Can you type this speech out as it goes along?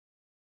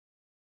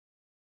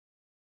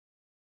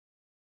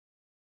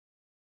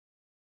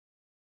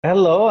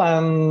Hello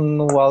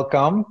and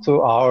welcome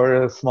to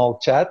our small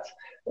chat.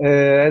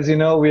 As you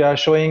know, we are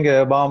showing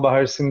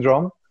Baumbacher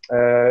Syndrome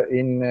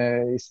in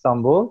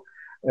Istanbul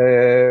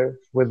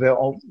with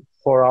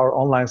for our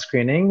online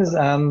screenings.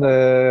 And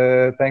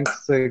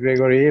thanks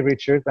Gregory,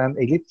 Richard, and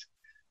Elit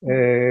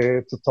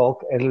to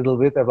talk a little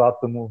bit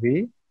about the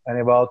movie and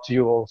about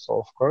you also,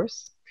 of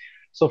course.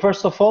 So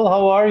first of all,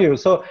 how are you?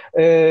 So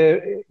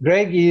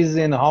Greg is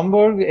in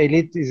Hamburg,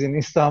 Elit is in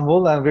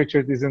Istanbul, and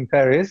Richard is in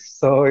Paris.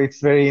 So it's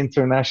very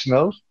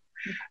international.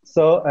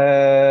 So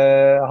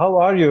how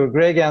are you,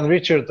 Greg and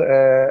Richard?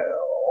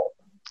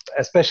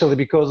 Especially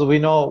because we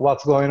know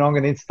what's going on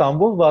in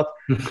Istanbul, but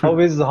how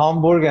is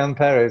Hamburg and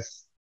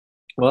Paris?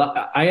 Well,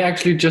 I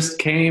actually just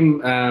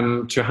came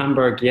to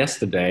Hamburg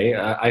yesterday.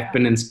 I've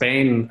been in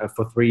Spain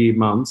for 3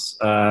 months.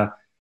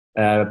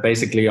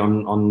 Basically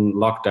on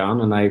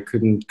lockdown, and I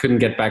couldn't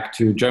get back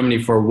to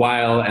Germany for a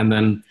while, and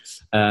then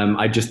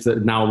I just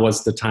now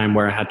was the time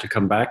where I had to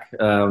come back.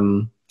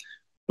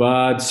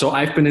 But so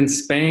I've been in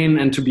Spain,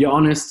 and to be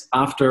honest,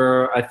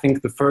 after I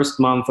think the first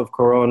month of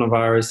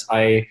coronavirus,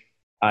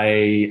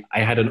 I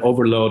had an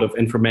overload of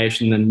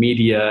information and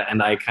media,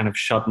 and I kind of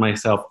shut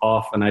myself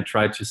off, and I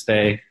tried to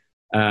stay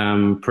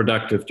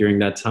productive during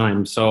that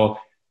time. So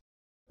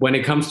when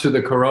it comes to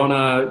the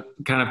Corona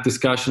kind of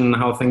discussion,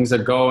 how things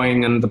are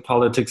going and the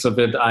politics of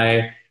it,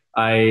 I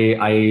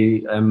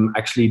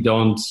actually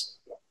don't.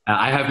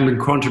 I haven't been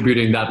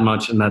contributing that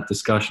much in that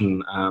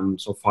discussion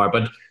so far.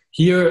 But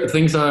here,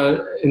 things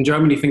are in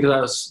Germany. Things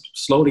are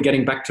slowly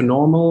getting back to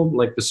normal.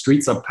 Like the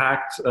streets are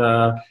packed,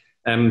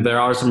 and there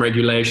are some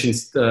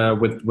regulations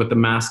with the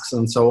masks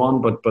and so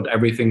on. But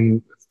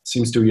everything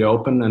seems to be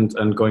open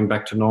and going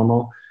back to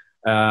normal.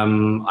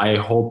 I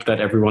hope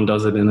that everyone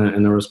does it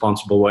in a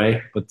responsible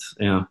way, but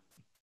yeah,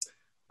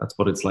 that's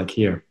what it's like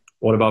here.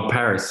 What about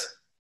Paris?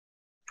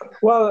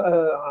 Well,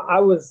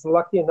 I was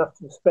lucky enough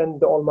to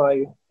spend all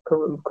my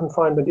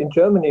confinement in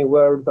Germany,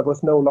 where there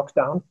was no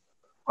lockdown,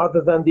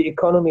 other than the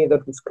economy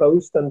that was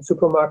closed and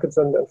supermarkets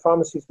and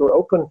pharmacies were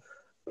open.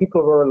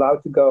 People were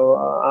allowed to go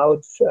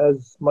out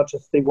as much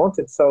as they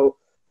wanted. So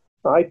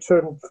I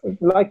turned,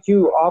 like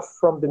you, off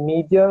from the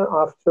media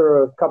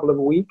after a couple of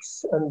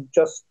weeks and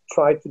just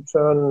tried to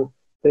turn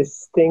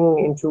this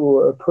thing into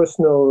a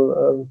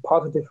personal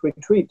positive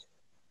retreat,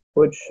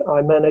 which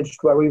I managed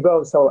very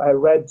well. So I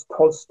read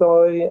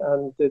Tolstoy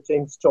and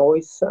James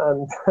Joyce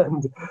and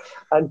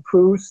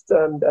Proust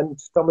and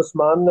Thomas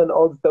Mann and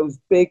all those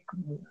big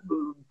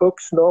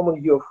books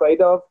normally you're afraid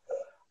of.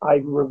 I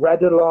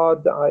read a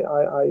lot,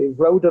 I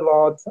wrote a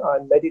lot, I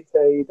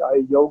meditate,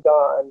 I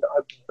yoga, and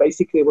I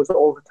basically was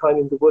all the time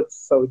in the woods,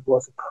 so it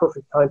was a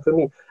perfect time for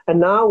me. And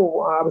now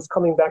I was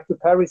coming back to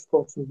Paris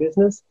for some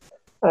business,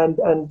 and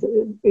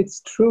it's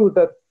true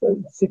that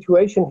the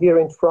situation here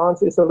in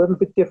France is a little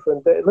bit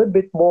different, a little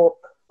bit more,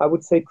 I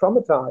would say,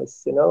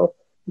 traumatized,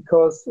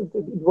 because it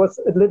was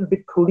a little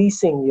bit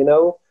policing,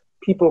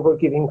 People were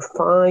giving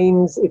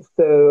fines if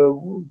they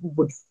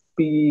would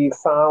be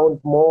found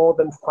more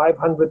than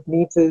 500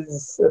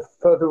 meters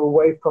further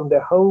away from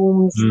their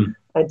homes,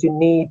 and you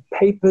need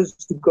papers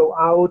to go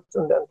out,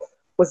 and it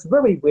was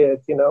very weird,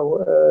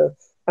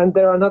 and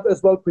they are not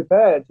as well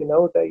prepared,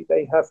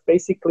 they have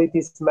basically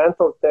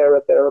dismantled their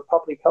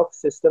public health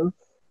system,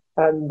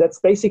 and that's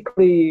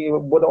basically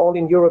what all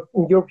in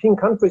European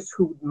countries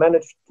who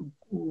managed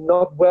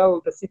not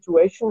well the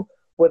situation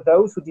were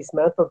those who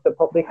dismantled the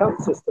public health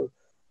system.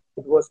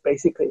 It was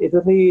basically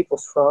Italy, it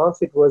was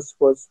France, it was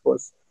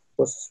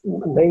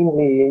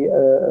mainly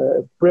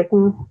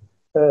Britain,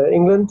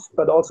 England,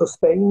 but also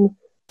Spain.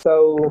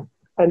 So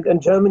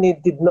and Germany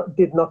did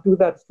not do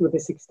that to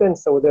this extent.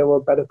 So they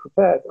were better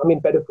prepared.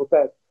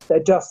 They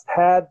just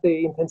had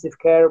the intensive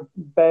care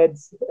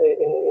beds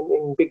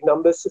in big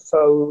numbers,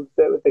 so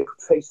they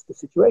could face the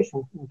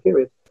situation.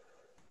 Period.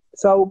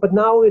 So, but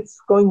now it's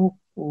going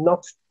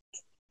not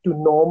to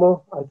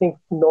normal. I think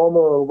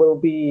normal will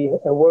be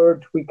a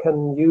word we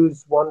can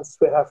use once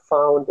we have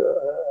found a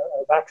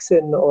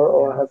vaccine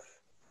or have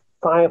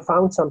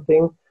found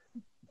something.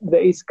 There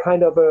is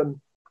kind of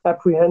an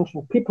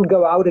apprehension. People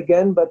go out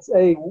again, but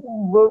say,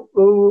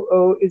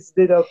 is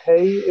it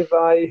okay if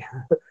I...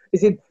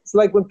 It's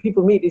like when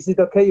people meet, is it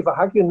okay if I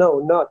hug you? No,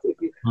 not.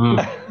 If you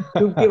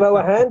to give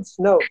our hands?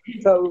 No.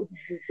 So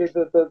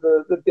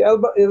the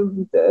elbow,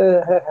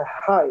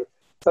 hi.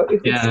 So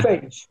it's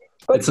strange.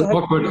 But it's an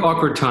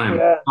awkward time.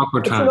 Yeah,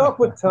 it's an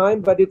awkward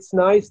time, but it's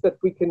nice that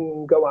we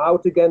can go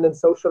out again and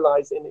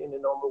socialize in a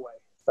normal way.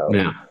 So,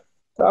 yeah.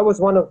 So I was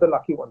one of the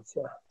lucky ones,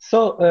 yeah.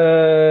 So,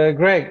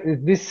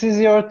 Greg, this is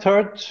your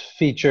third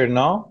feature,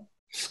 no?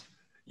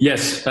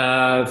 Yes,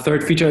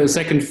 third feature,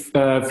 second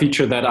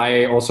feature that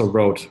I also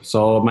wrote.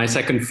 So my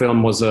second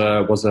film was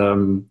a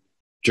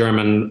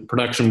German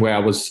production where I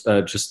was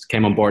just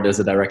came on board as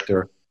a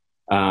director.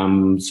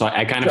 So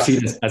I kind of see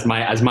this as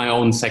my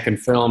own second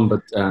film,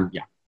 but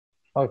yeah.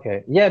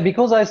 Okay, yeah,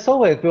 because I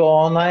saw it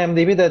on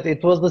IMDb that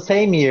it was the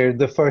same year,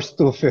 the first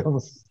two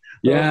films.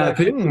 Yeah, I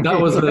think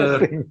that was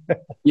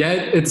yeah.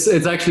 It's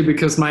actually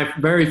because my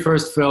very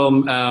first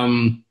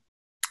film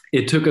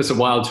it took us a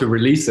while to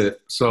release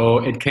it. So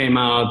it came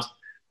out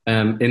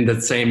in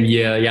the same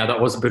year. Yeah, that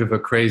was a bit of a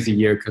crazy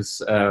year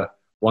because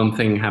one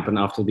thing happened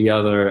after the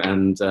other.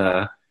 And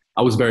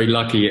I was very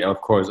lucky,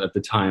 of course, at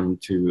the time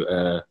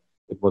to,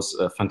 it was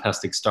a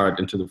fantastic start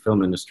into the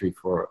film industry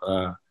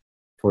for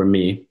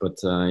me. But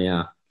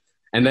yeah.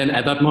 And then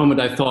at that moment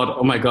I thought,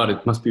 oh my God,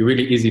 it must be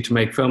really easy to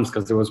make films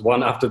because there was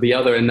one after the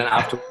other. And then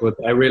afterwards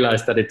I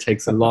realized that it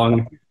takes a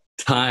long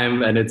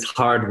time and it's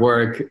hard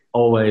work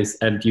always,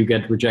 and you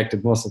get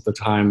rejected most of the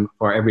time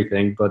for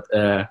everything. But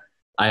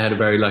I had a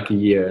very lucky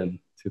year in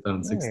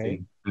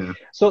 2016. Okay. Yeah.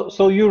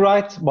 So you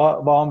write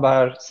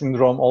Baumbacher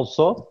Syndrome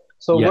also.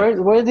 So Yeah.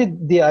 where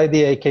did the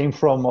idea came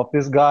from of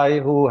this guy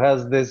who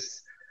has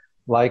this,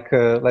 like,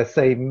 let's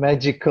say,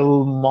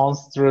 magical,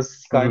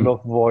 monstrous kind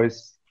of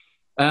voice?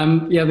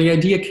 Yeah, the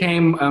idea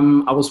came,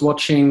 I was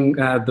watching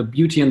the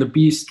Beauty and the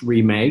Beast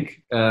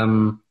remake,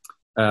 the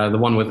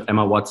one with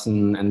Emma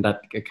Watson and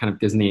that kind of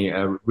Disney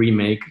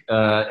remake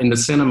in the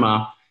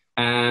cinema.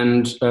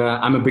 And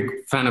I'm a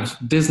big fan of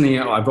Disney.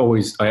 I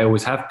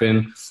always have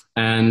been.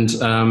 And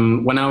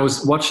when I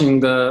was watching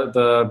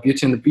the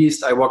Beauty and the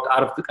Beast, I walked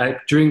out of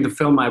during the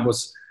film. I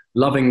was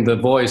loving the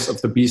voice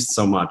of the Beast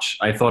so much.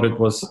 I thought it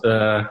was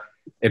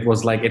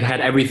like it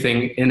had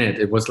everything in it.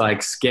 It was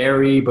like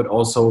scary, but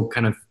also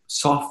kind of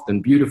soft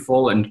and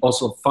beautiful, and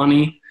also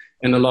funny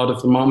in a lot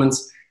of the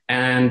moments.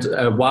 And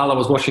while I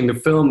was watching the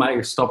film, I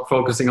stopped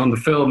focusing on the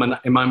film, and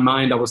in my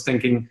mind, I was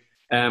thinking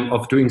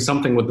of doing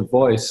something with the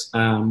voice.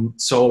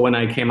 So when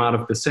I came out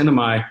of the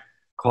cinema, I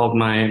called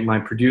my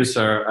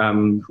producer,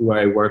 who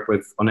I work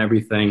with on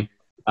everything,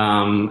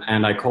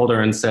 and I called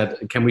her and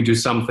said, "Can we do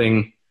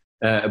something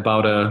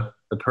about a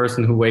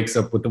person who wakes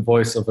up with the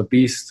voice of a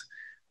beast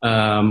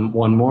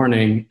one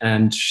morning?"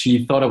 And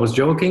she thought I was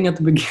joking at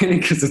the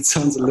beginning because it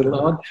sounds a little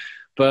odd,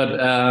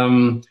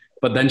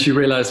 but then she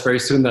realized very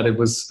soon that it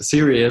was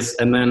serious.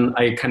 And then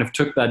I kind of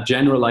took that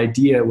general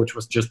idea, which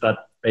was just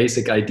that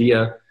basic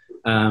idea.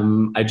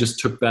 I just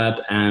took that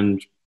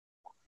and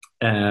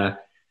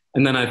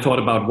then I thought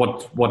about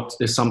what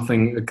is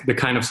something, the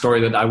kind of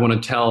story that I want to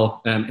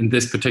tell in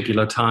this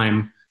particular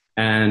time.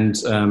 And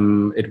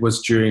it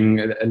was during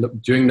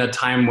that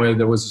time where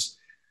there was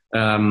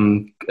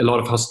a lot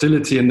of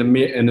hostility in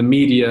the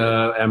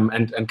media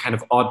and kind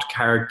of odd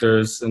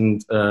characters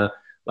and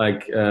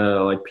like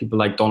people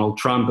like Donald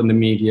Trump in the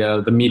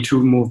media. The Me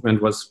Too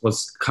movement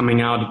was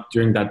coming out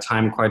during that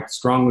time quite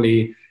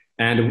strongly,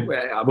 and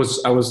I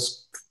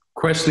was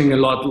questioning a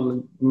lot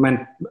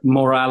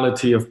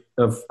morality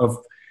of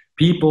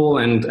people,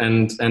 and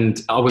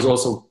I was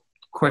also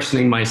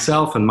questioning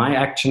myself and my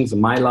actions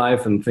and my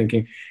life and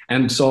thinking.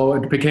 And so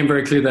it became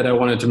very clear that I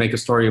wanted to make a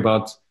story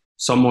about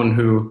someone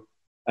who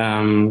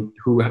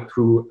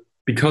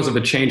because of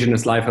a change in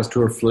his life has to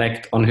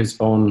reflect on his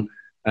own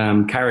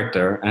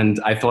character. And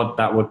I thought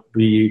that would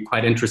be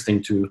quite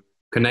interesting to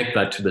connect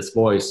that to this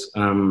voice,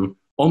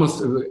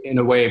 almost in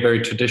a way, a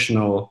very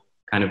traditional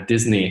kind of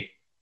Disney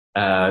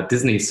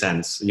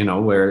sense, you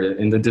know, where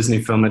in the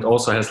Disney film, it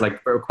also has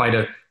like quite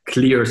a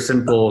clear,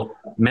 simple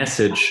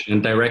message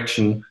and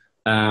direction.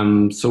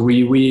 So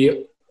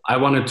I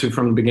wanted to,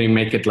 from the beginning,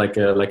 make it like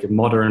a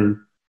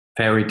modern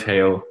fairy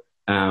tale,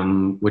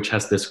 which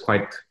has this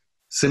quite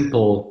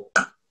simple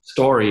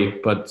story,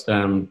 but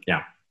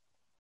yeah.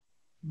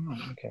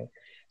 Okay.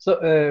 So,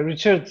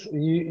 Richard,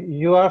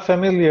 you are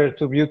familiar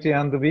to Beauty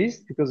and the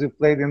Beast because you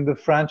played in the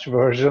French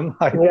version,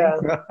 I think.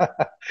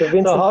 The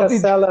Vincent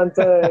Cassel and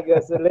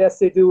yes, the Lea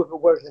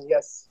Seydoux version,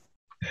 yes.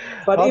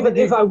 But even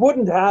if I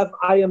wouldn't have,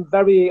 I am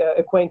very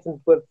acquainted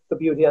with the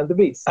Beauty and the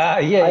Beast.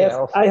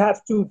 I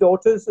have two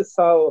daughters,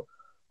 so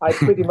I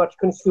pretty much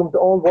consumed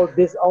all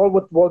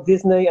what Walt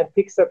Disney and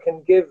Pixar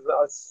can give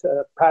us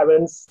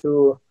parents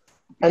to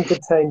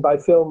entertain by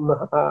film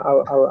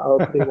our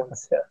little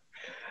ones. Yeah.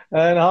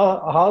 And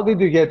how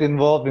did you get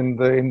involved in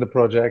the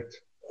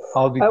project?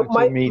 How did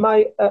you meet?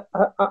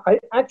 I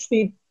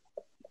actually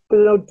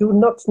do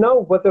not know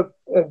whether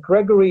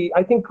Gregory.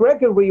 I think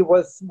Gregory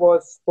was.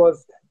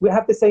 We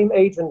have the same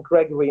age, and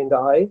Gregory and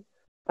I.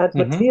 And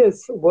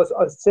Matthias was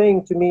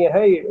saying to me,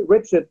 "Hey,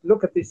 Richard,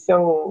 look at this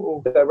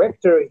young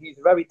director. He's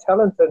very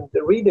talented.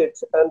 Read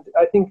it." And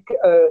I think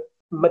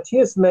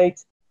Matthias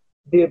made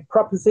the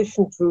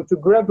proposition to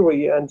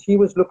Gregory, and he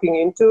was looking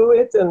into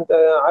it, and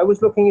I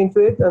was looking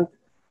into it, and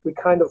we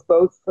kind of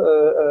both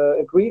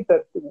agreed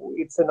that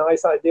it's a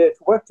nice idea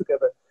to work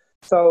together.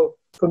 So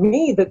for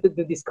me, the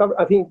discovery,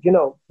 I think, you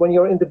know, when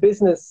you're in the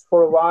business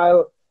for a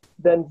while,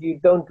 then you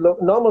don't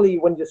look, normally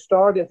when you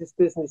start in this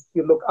business,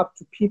 you look up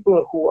to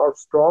people who are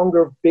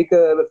stronger,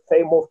 bigger,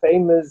 more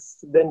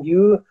famous than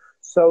you,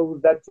 so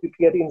that you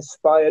get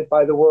inspired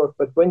by the work.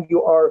 But when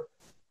you are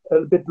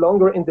a bit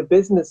longer in the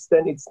business,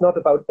 then it's not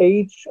about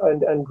age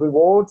and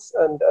rewards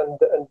and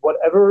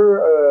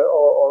whatever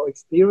or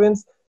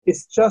experience.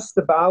 It's just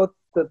about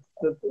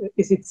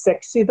is it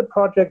sexy, the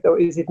project, or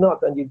is it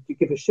not? And you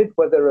give a shit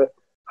whether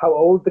how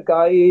old the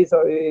guy is,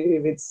 or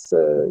if it's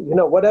you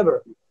know,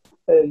 whatever.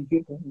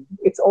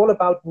 It's all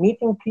about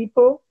meeting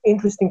people,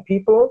 interesting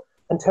people,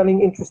 and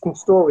telling interesting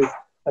stories.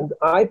 And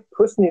I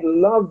personally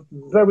loved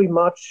very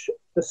much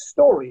the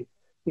story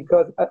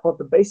because on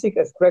the basic,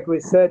 as Gregory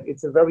said,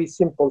 it's a very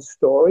simple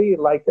story,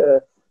 like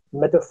a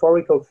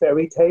metaphorical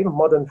fairy tale,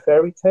 modern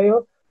fairy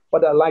tale.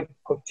 What I liked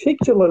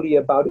particularly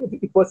about it,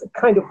 it was a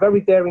kind of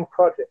very daring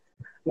project.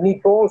 You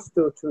need balls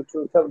to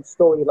tell a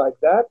story like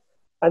that.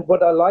 And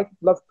what I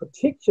loved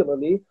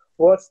particularly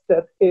was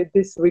that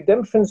this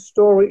redemption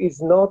story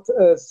is not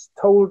as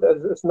told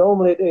as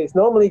normally it is.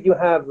 Normally you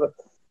have,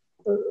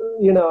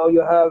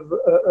 you have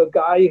a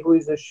guy who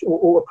is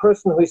or a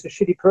person who is a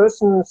shitty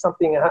person,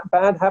 something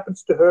bad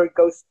happens to her,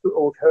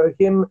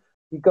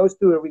 he goes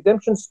through a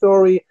redemption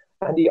story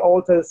and he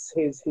alters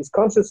his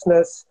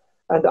consciousness,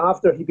 and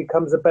after he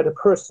becomes a better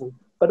person.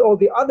 But all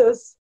the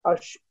others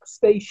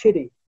stay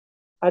shitty.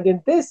 And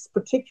in this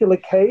particular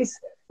case,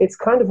 it's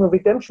kind of a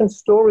redemption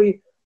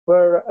story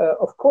where,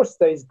 of course,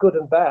 there is good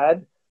and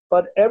bad,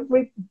 but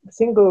every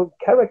single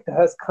character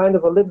has kind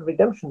of a little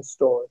redemption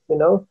story,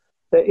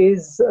 There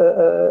is,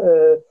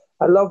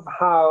 I love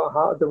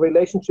how the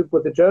relationship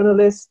with the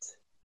journalist,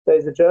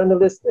 there's a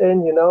journalist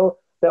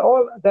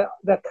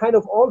they kind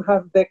of all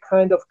have their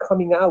kind of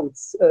coming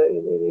outs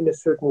in a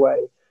certain way.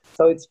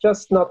 So it's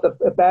just not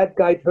a bad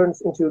guy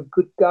turns into a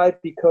good guy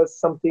because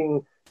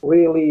something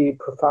really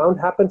profound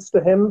happens to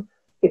him.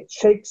 It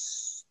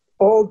shakes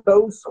all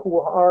those who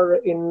are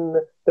in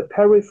the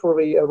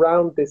periphery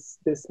around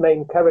this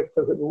main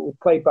character who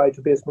played by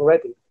Tobias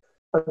Moretti.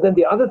 And then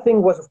the other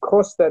thing was, of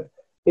course, that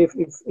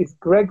if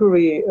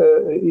Gregory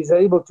is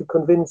able to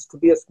convince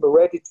Tobias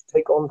Moretti to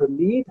take on the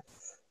lead,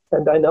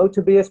 and I know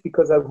Tobias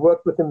because I've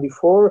worked with him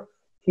before,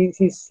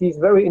 he's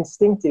very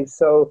instinctive.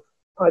 So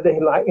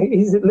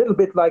he's a little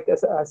bit like,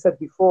 as I said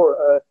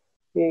before,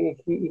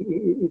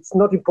 it's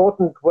not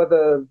important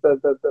whether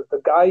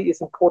the guy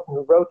is important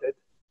who wrote it.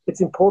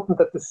 It's important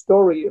that the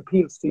story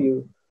appeals to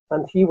you.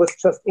 And he was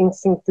just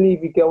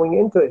instinctively going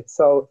into it.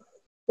 So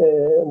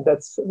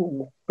that's a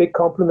big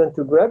compliment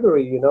to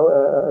Gregory,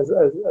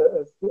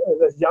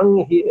 as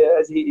young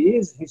as he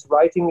is, his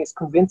writing is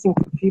convincing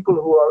to people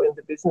who are in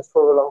the business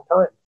for a long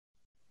time.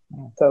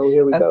 So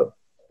here we go.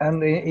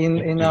 And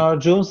in our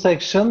June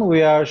section,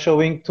 we are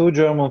showing 2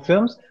 German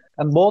films,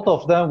 and both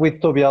of them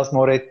with Tobias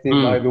Moretti,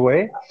 by the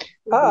way.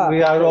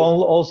 We are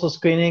also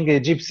screening a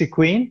Gypsy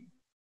Queen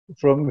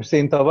from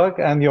Hüseyin Tabak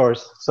and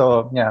yours.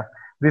 So, yeah,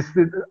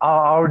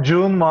 our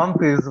June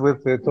month is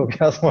with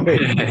Tobias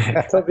Moretti.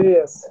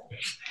 Tobias.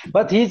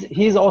 But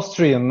he's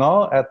Austrian,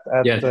 no?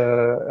 Yes.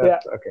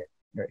 Okay,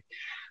 great.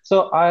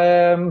 So I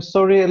am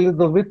sorry a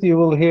little bit, you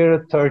will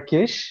hear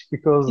Turkish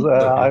because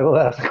I will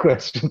ask a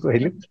question to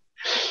Elit.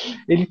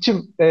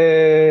 Elit'ciğim,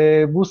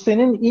 bu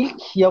senin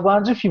ilk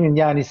yabancı filmin,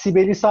 yani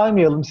Sibel'i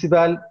saymayalım.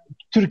 Sibel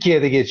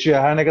Türkiye'de geçiyor.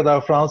 Her ne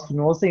kadar Fransız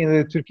filmi olsa yine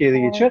de Türkiye'de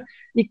geçiyor.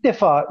 İlk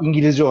defa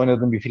İngilizce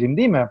oynadığın bir film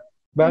değil mi?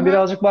 Ben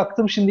birazcık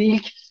baktım, şimdi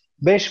ilk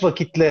 5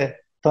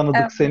 vakitle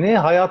tanıdık seni.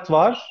 Hayat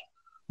Var,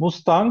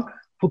 Mustang,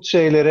 Put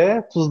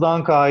Şeylere,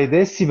 Tuzdan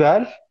Kaide,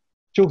 Sibel.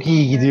 Çok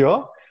iyi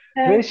gidiyor.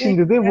 Ve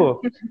şimdi de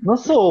bu.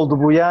 Nasıl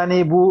oldu bu?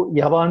 Yani bu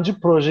yabancı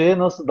projeye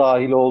nasıl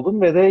dahil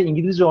oldun ve de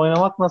İngilizce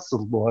oynamak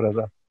nasıl bu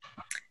arada?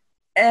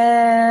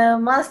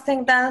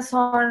 Mustang'den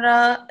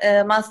sonra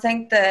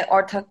Mustang de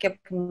ortak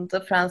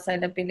yapımdı Fransa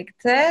ile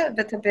birlikte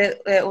ve tabii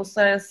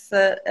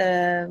uluslararası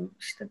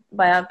işte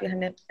bayağı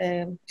bir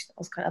işte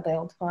Oscar adayı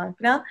oldu falan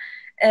filan.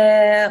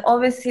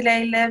 O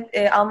vesileyle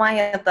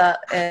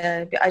Almanya'da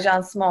bir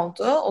ajansım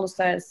oldu,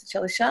 uluslararası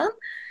çalışan.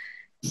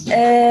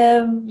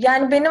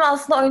 Yani benim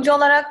aslında oyuncu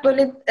olarak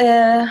böyle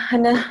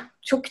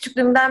çok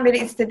küçüklüğümden beri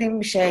istediğim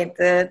bir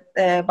şeydi.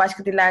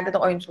 Başka dillerde de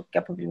oyunculuk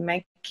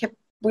yapabilmek. Hep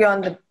bu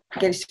yönde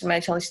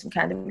geliştirmeye çalıştım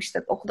kendimi.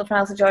 İşte okulda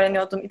Fransızca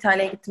öğreniyordum.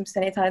 İtalya'ya gittim. Bir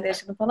sene İtalya'da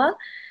yaşadım falan.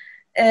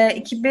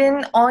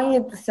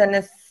 2017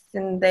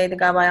 senesindeydi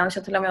galiba, yanlış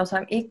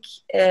hatırlamıyorsam. İlk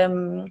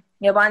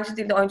yabancı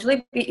dilde oyunculuğu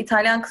bir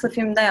İtalyan kısa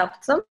filmde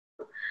yaptım.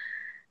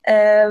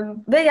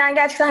 Ve yani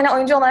gerçekten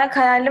oyuncu olarak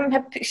hayalim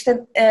hep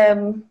işte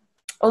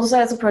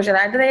uluslararası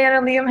projelerde de yer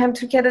alayım. Hem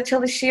Türkiye'de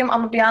çalışayım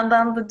ama bir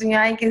yandan da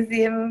dünyayı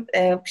gezeyim.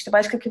 İşte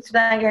başka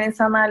kültürden gelen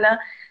insanlarla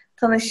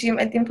tanışayım,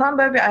 edeyim falan,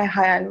 böyle bir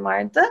hayalim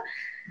vardı.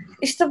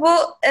 İşte bu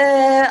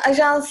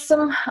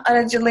ajansım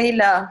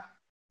aracılığıyla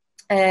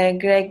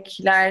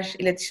Greg'ler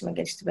iletişime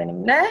geçti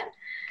benimle.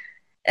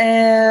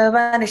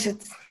 Ben de işte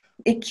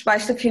ilk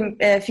başta film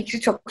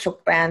fikri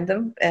çok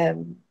beğendim.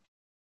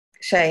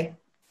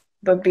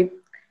 Böyle bir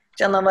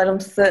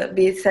canavarımsı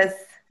bir ses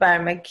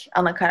vermek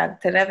ana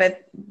karaktere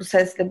ve bu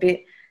sesle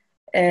bir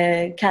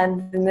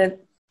kendini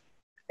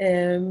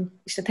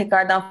işte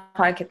tekrardan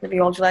fark etme, bir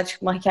yolculuğa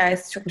çıkma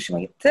hikayesi çok hoşuma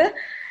gitti.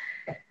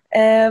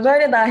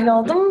 Böyle dahil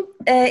oldum.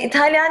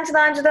 İtalyanca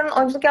daha önceden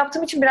oyunculuk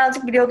yaptığım için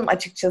birazcık biliyordum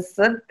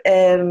açıkçası.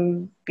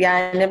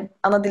 Yani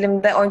ana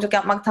dilimde oyunculuk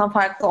yapmaktan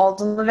farklı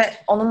olduğunu ve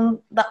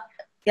onun da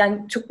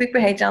yani çok büyük bir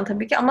heyecan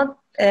tabii ki ama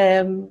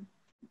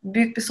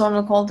büyük bir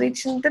sorumluluk olduğu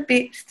için de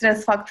bir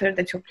stres faktörü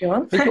de çok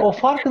yoğun. Peki o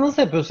farkı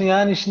nasıl yapıyorsun?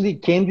 Yani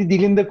şimdi kendi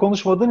dilinde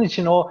konuşmadığın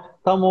için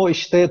tam o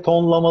işte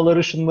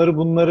tonlamaları, şunları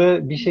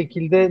bunları bir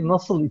şekilde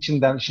nasıl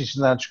işin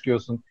içinden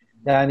çıkıyorsun?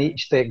 Yani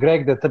işte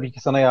Greg de tabii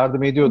ki sana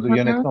yardım ediyordu,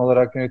 yönetmen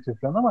olarak yönetiyor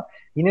falan, ama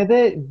yine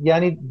de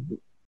yani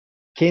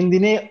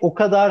kendini o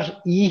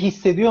kadar iyi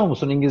hissediyor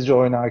musun İngilizce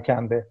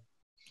oynarken de?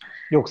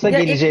 Yoksa Ya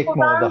gelecek mi o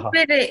ilkokuldan daha?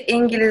 beri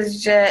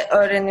İngilizce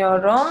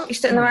öğreniyorum.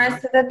 İşte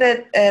üniversitede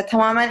de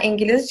tamamen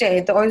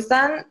İngilizceydi. O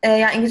yüzden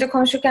yani İngilizce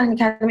konuşurken hani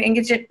kendimi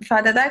İngilizce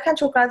ifade ederken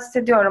çok rahat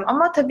hissediyorum.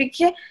 Ama tabii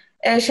ki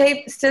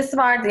stresi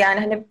vardı yani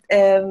hani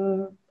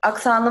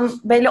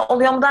aksanım belli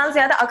oluyor mudan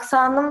ziyade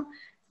aksanım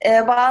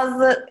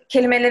bazı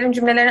kelimelerin,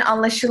 cümlelerin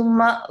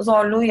anlaşılma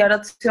zorluğu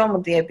yaratıyor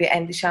mu diye bir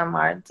endişem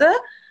vardı.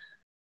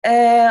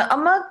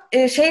 Ama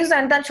şey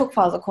üzerinden çok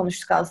fazla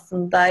konuştuk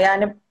aslında.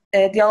 Yani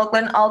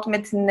diyalogların alt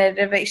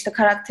metinleri ve işte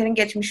karakterin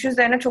geçmişi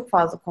üzerine çok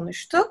fazla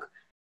konuştuk.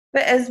 Ve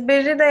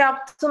ezberi de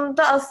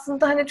yaptığımda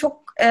aslında hani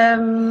çok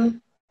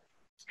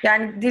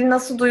yani dil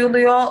nasıl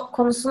duyuluyor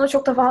konusunu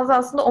çok da fazla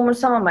aslında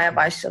umursamamaya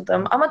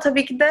başladım. Ama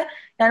tabii ki de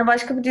yani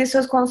başka bir dil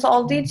söz konusu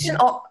olduğu için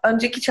o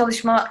önceki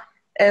çalışma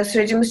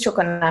sürecimiz çok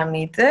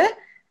önemliydi.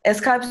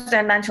 Skype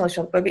üzerinden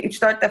çalışıyorduk. Böyle bir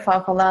 3-4 defa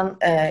falan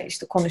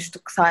işte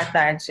konuştuk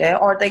saatlerce.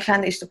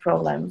 Oradayken de işte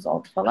provalarımız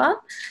oldu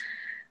falan.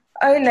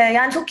 Öyle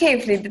yani çok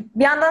keyifliydi.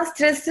 Bir yandan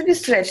stresli bir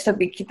süreç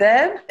tabii ki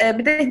de.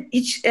 Bir de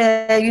hiç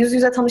yüz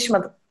yüze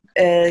tanışmadık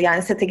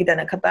yani sete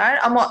gidene kadar.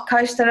 Ama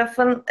karşı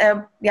tarafın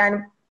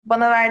yani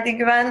bana verdiği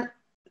güven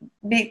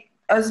bir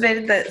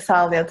özveri de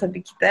sağlıyor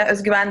tabii ki de.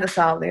 Özgüven de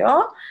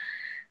sağlıyor.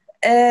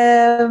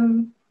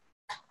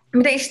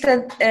 Bir de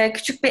işte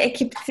küçük bir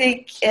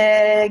ekiptik,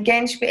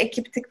 genç bir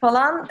ekiptik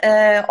falan.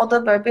 O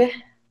da böyle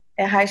bir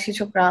her şeyi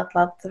çok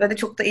rahatlattı. Ve de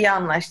çok da iyi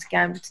anlaştık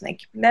yani bütün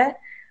ekiple.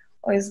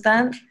 O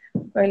yüzden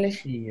böyle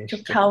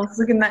çok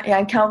kabuslu günler,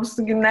 yani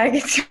kabuslu günler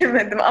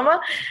geçirmedim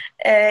ama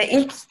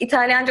ilk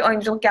İtalyanca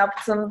oyunculuk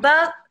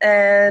yaptığımda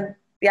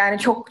yani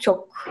çok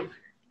çok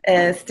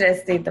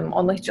stresliydim.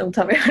 Onu hiç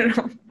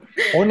unutamıyorum.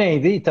 O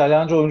neydi?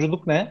 İtalyanca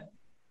oyunculuk ne?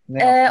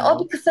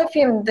 O bir kısa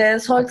filmdi. Kısa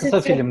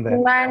Solstizio filmde.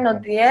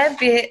 Inverno diye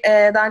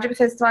daha önce bir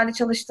festivalde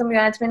çalıştığım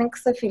yönetmenin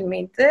kısa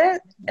filmiydi.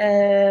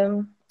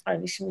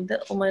 Öyle şimdi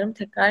umarım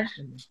tekrar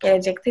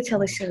gelecekte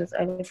çalışırız.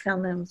 Öyle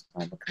planlarımız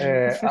var bakalım.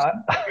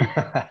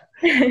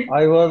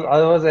 I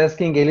was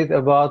asking Elit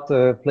about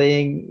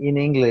playing in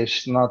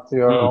English, not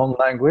your own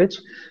language.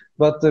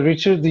 But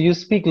Richard, you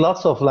speak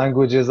lots of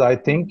languages, I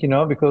think,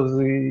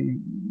 because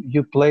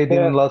you played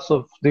in lots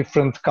of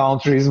different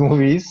countries'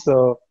 movies.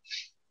 So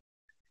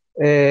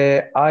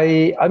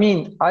I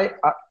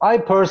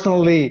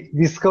personally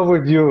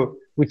discovered you,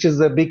 which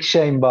is a big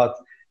shame, but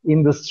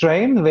in the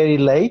strain very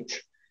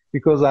late,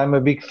 because I'm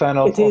a big fan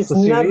of the series. It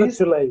is never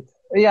too late.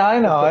 Yeah, I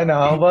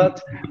know,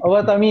 but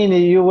I mean,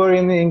 you were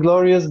in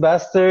Inglourious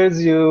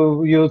Bastards.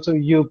 You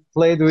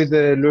played with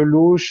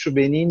Lelouch,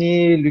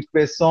 Benigni, Luc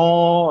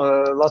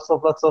Besson, lots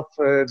of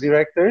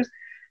directors.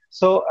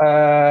 So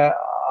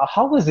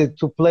how was it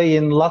to play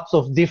in lots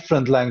of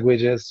different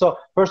languages? So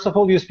first of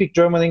all, you speak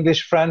German,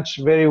 English, French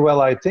very well,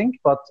 I think.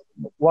 But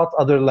what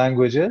other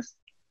languages?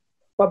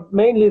 But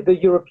mainly the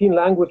European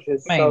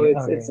languages. Mainly,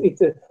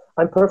 so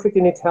I'm perfect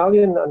in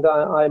Italian, and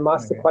I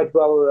master quite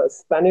well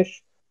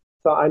Spanish.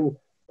 So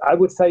I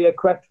would say a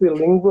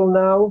quadrilingual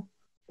now,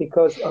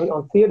 because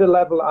on theater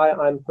level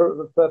I'm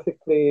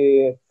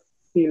perfectly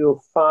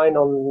feel fine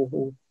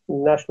on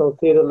national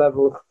theater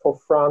level for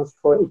France,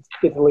 for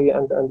Italy,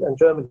 and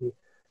Germany,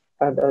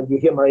 and you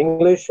hear my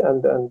English,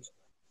 and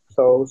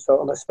so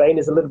my Spain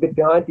is a little bit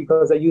behind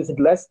because I use it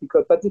less,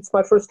 but it's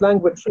my first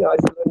language I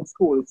learned in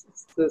school. It's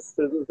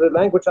the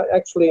language I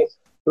actually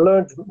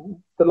learned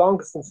the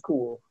longest in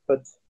school,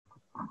 but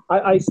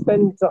I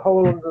spent the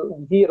whole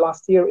year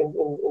last year in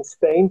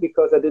Spain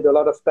because I did a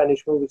lot of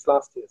Spanish movies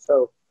last year.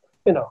 So,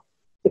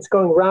 it's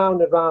going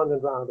round and round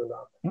and round and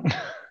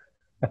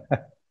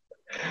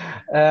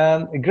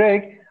round.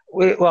 Greg,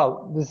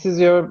 well, this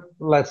is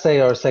let's say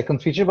your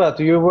second feature, but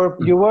you were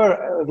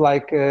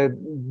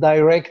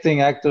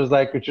directing actors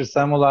like Richard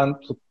Sammel and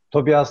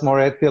Tobias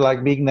Moretti,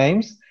 like big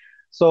names.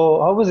 So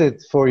how was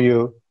it for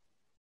you?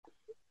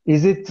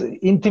 Is it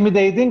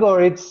intimidating,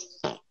 or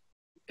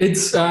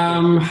It's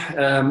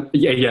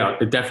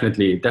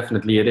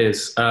definitely it is.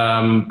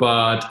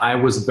 But I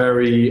was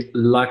very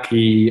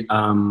lucky.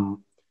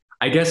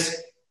 I guess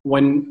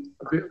when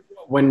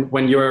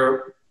you're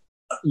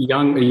a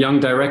young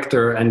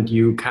director and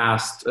you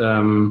cast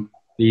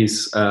these.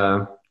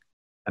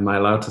 Am I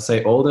allowed to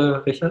say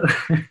older, Richard?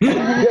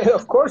 Yeah,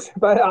 of course,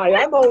 but I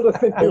am older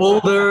than you.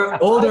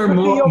 Older,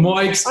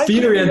 more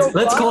experienced.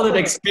 Let's call it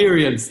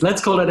experience.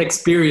 Let's call it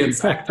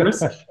experienced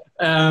actors.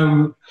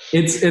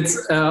 It's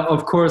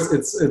of course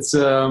it's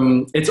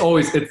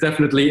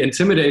definitely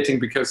intimidating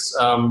because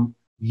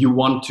you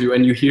want to,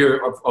 and you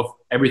hear of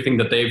everything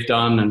that they've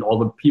done and all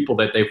the people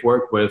that they've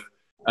worked with.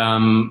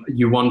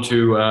 You want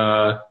to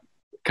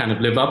kind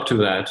of live up to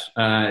that.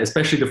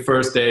 Especially the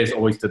first day is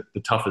always the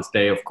toughest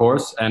day, of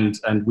course. And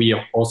we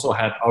also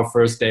had our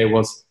first day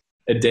was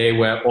a day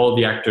where all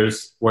the actors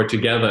were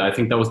together. I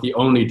think that was the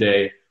only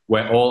day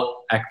where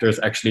all actors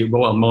actually,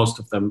 well, most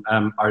of them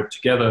are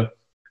together.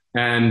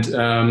 And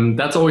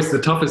that's always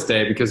the toughest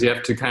day, because you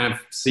have to kind of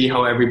see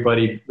how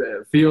everybody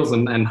feels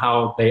and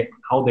how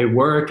they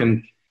work.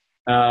 And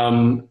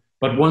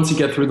but once you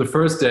get through the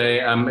first day,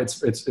 then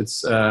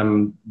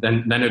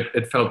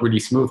it felt really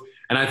smooth.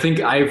 And I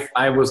think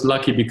I was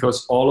lucky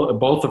because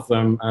both of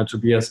them,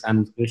 Tobias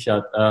and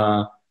Richard,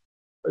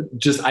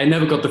 I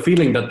never got the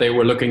feeling that they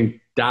were looking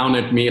down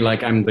at me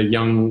like I'm the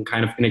young,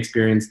 kind of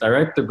inexperienced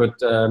director.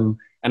 But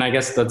and I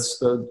guess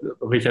that's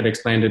Richard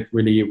explained it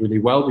really, really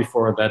well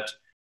before, that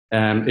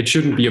it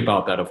shouldn't be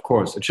about that. Of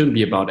course, it shouldn't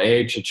be about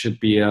age. It should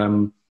be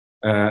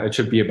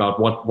about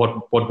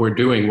what we're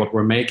doing, what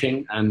we're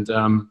making, and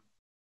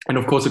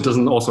of course, it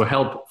doesn't also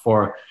help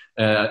for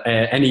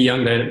any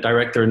young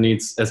director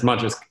needs as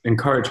much as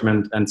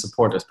encouragement and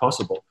support as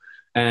possible.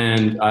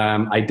 And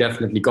I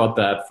definitely got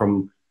that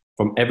from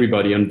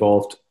everybody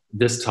involved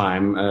this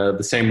time.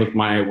 The same with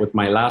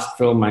my last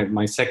film,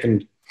 my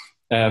second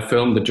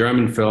film, the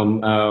German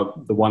film,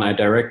 the one I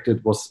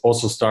directed, was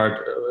also starred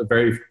a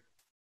very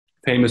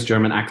famous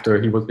German actor.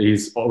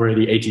 He's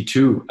already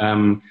 82.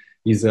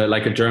 He's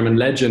like a German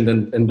legend,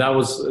 and that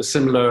was a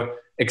similar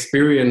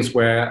experience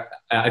where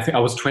I think I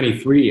was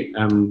 23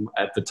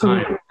 at the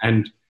time,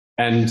 and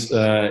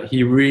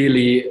he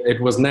really, it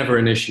was never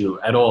an issue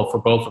at all for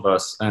both of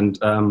us, and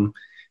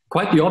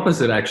quite the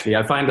opposite actually.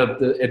 I find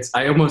that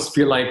I almost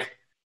feel like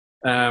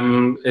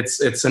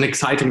it's an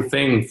exciting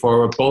thing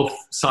for both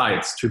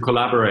sides to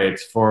collaborate,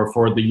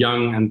 for the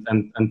young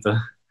and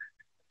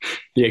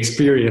the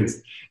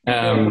experienced.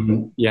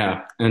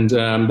 Yeah, and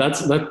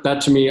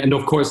that to me, and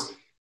of course.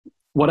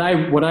 What I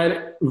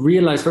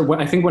realized,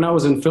 I think when I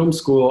was in film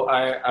school,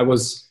 I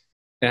was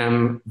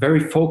very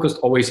focused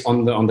always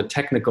on the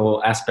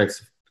technical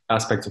aspects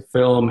of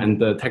film and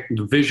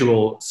the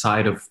visual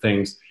side of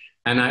things,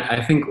 and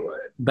I think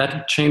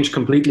that changed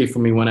completely for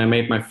me when I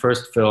made my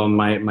first film,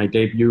 my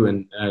debut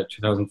in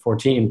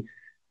 2014,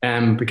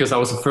 because that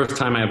was the first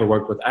time I ever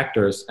worked with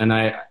actors, and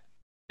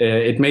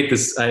it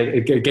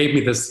gave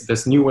me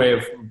this new way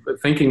of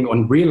thinking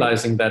on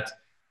realizing that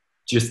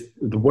just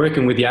the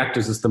working with the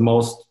actors is the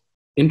most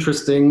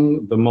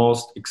interesting, the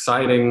most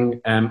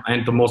exciting,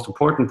 and the most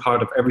important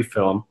part of every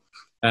film,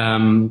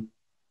 and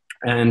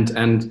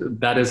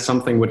that is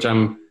something which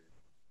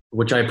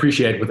I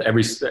appreciate with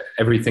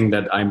everything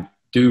that I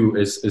do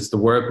is the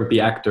work with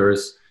the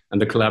actors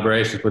and the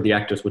collaborations with the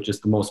actors, which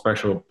is the most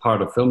special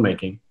part of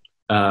filmmaking,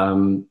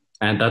 and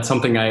that's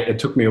something it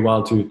took me a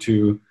while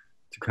to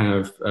kind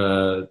of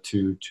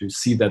to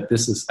see that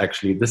this is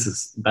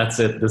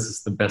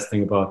the best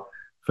thing about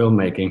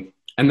filmmaking.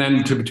 And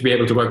then to be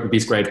able to work with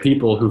these great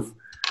people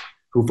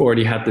who've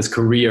already had this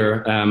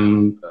career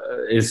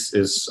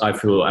is I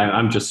feel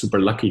I'm just super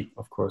lucky,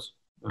 of course.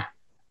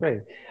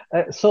 Great.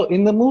 So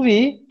in the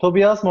movie,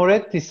 Tobias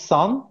Moretti's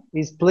son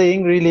is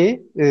playing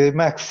really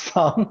Max's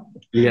son.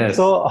 Yes.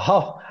 So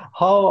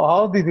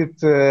how did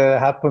it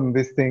happen?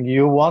 This thing,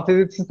 you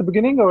wanted it since the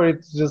beginning, or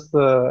it's just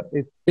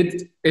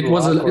it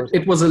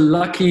was a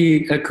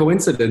lucky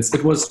coincidence.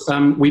 It was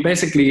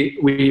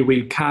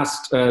we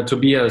cast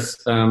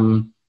Tobias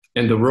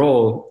in the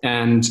role,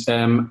 and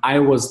I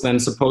was then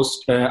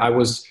I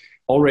was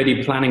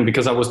already planning,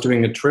 because I was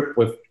doing a trip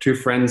with two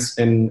friends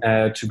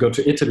to go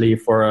to Italy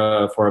for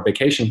a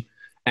vacation,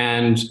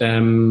 and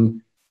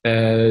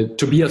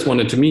Tobias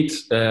wanted to meet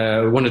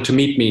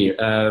me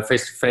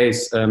face to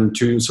face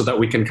so that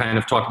we can kind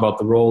of talk about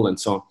the role and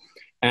so on.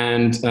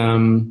 And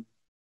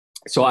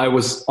so I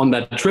was on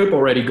that trip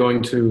already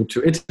going to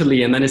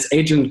Italy, and then his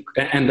agent,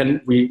 and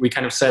then we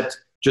kind of said,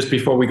 just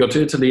before we go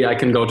to Italy, I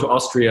can go to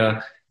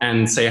Austria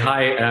and say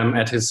hi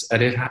at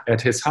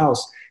his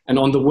house. And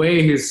on the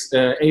way, his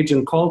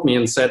agent called me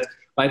and said,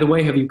 "By the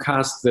way, have you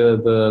cast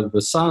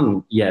the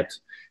son yet?"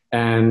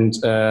 And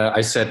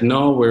I said,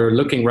 "No, we're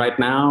looking right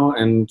now.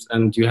 And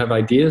do you have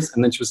ideas?"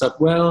 And then she was like,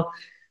 "Well,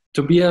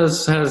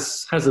 Tobias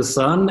has a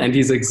son, and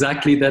he's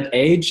exactly that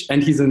age,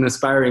 and he's an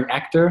aspiring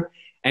actor,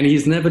 and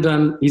he's never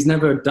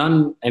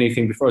done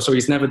anything before. So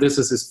this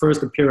is his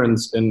first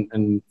appearance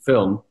in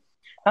film."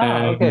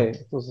 Okay.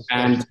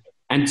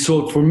 And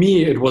so for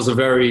me, it was a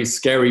very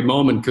scary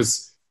moment,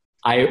 because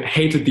I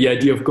hated the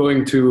idea of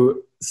going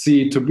to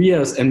see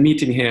Tobias and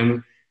meeting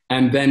him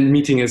and then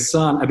meeting his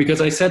son.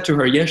 Because I said to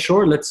her, "Yeah,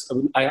 sure,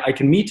 I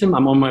can meet him.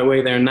 I'm on my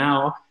way there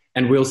now,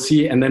 and we'll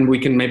see. And then we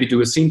can maybe do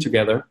a scene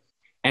together."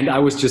 And I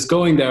was just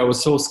going there. I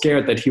was so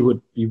scared that he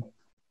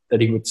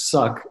would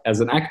suck as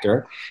an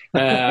actor.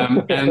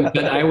 And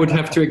that I would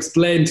have to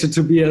explain to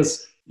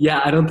Tobias,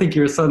 "Yeah, I don't think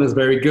your son is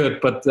very good,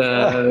 but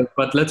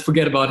let's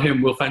forget about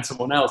him. We'll find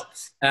someone else."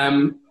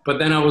 But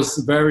then I was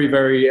very,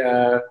 very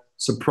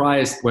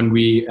surprised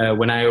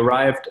when I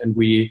arrived and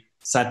we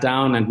sat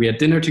down and we had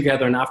dinner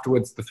together. And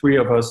afterwards, the three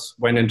of us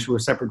went into a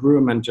separate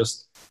room and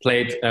just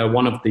played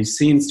one of these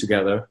scenes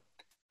together.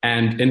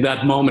 And in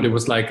that moment, it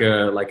was like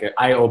an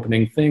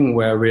eye-opening thing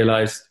where I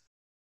realized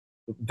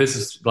this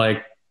is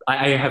like,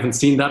 I haven't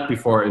seen that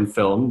before in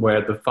film,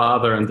 where the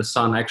father and the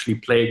son actually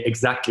play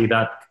exactly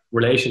that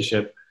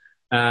relationship.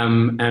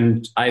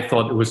 And I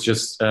thought it was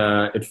just,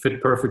 it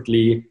fit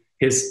perfectly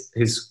his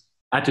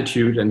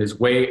attitude and his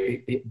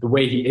way, the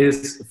way he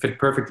is, fit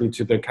perfectly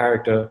to the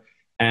character,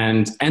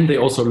 and they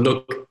also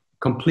look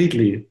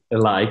completely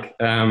alike,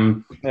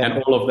 and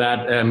all of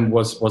that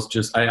was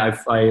just.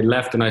 I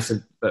left and I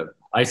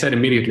said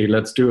immediately,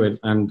 let's do it,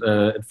 and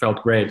it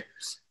felt great,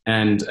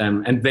 and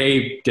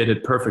they did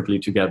it perfectly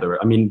together.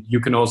 I mean, you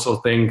can also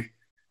think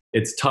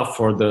it's tough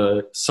for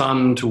the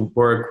son to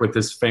work with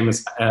his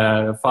famous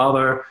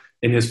father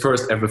in his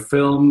first ever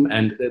film,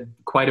 and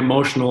quite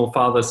emotional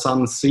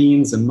father-son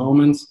scenes and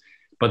moments,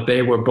 but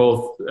they were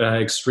both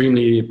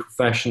extremely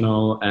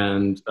professional,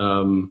 and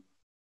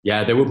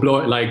they were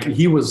blowing, like,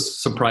 he was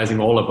surprising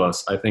all of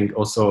us. I think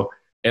also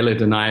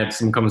Elit and I had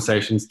some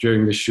conversations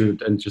during the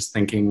shoot and just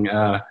thinking,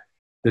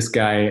 this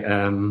guy,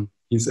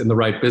 he's in the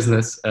right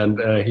business, and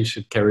he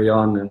should carry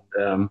on,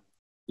 and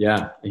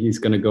he's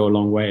going to go a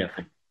long way, I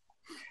think.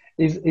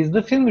 Is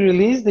the film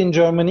released in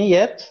Germany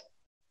yet,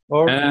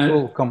 or it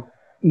will come?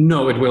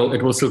 No, it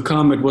will still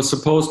come. It was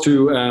supposed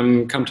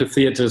to come to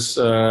theaters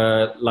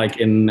like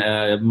in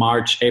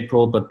March,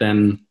 April, but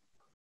then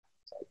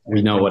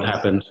we know what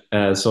happened.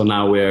 So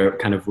now we're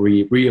kind of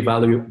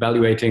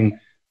reevaluating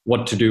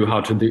what to do,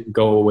 how to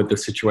go with the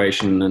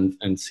situation,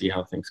 and see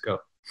how things go.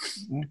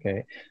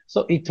 Okay.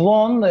 So it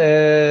won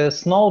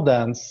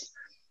Snowdance.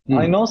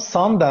 I know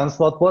Sundance,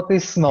 but what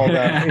is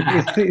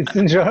Snowdance? It's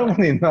in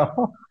Germany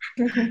now.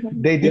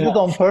 They did it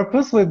on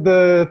purpose with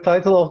the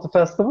title of the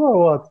festival, or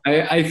what?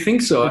 I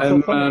think so.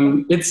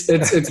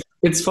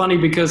 It's funny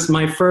because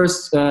my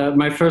first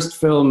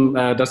film,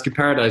 Dusky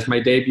Paradise, my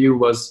debut,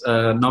 was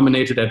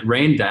nominated at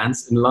Rain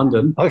Dance in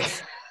London.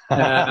 Okay.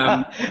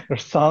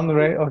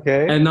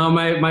 Okay. And now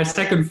my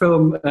second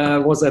film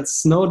was at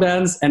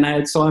Snowdance, and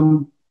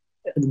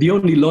the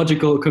only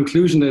logical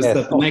conclusion is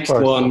that the next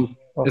one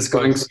is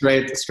going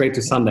straight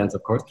to Sundance,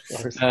 of course.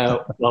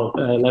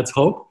 Let's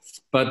hope.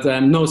 But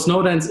no,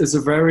 Snowdance is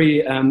a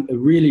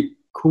really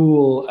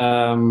cool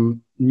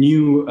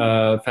new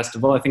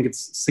festival. I think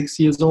it's 6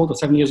 years old or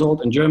 7 years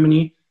old in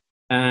Germany,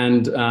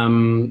 and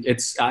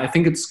I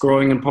think it's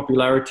growing in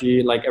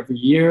popularity like every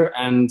year,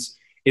 and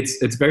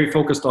it's very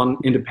focused on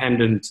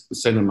independent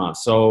cinema.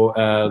 So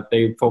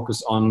they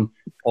focus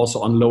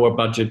also on lower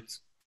budget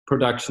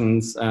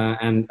productions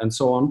and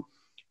so on.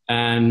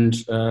 And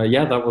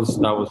that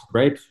was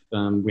great.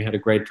 We had a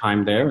great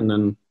time there, and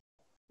then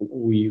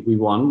we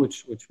won,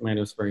 which made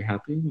us very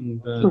happy.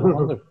 And,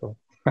 wonderful.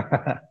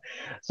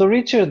 So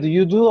Richard,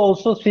 you do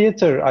also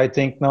theater, I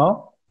think,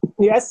 no?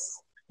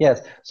 Yes.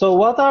 So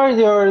what are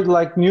your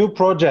new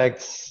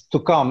projects to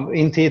come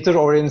in theater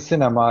or in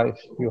cinema, if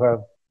you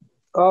have?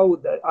 Oh,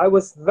 I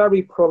was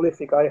very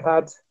prolific. I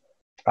had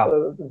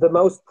the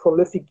most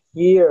prolific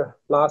year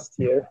last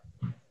year.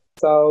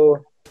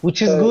 So.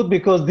 Which is good,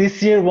 because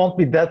this year won't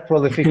be that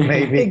prolific,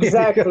 maybe.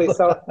 Exactly.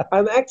 So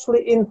I'm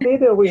actually in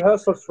theater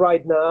rehearsals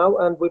right now,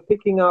 and we're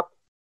picking up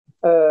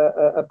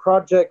a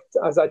project,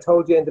 as I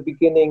told you in the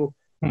beginning,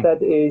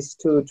 that is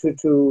to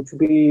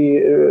be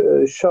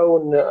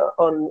shown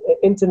on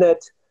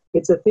internet.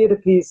 It's a theater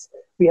piece.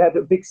 We had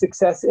a big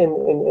success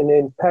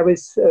in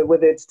Paris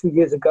with it 2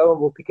 years ago, and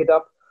we'll pick it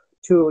up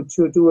to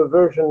do a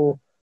version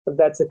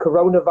that's a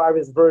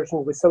coronavirus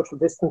version with social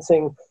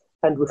distancing.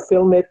 And we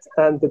film it,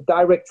 and the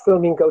direct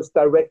filming goes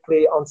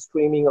directly on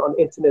streaming on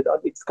internet.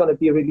 It's going to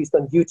be released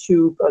on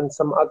YouTube and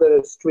some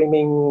other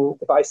streaming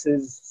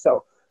devices.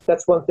 So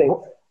that's one thing.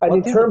 And what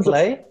in terms of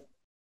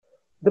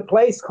the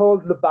play is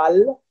called the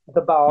Ball,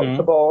 the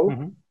Ball,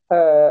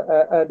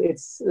 and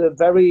it's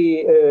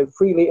very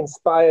freely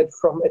inspired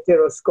from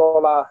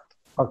Eteroscola,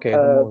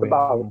 the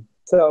Ball.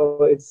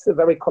 So it's a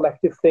very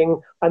collective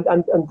thing. And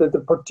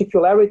the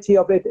particularity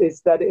of it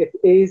is that it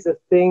is a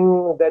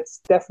thing that's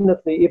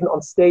definitely, even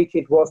on stage,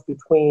 it was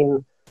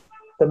between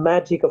the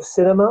magic of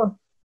cinema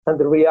and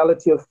the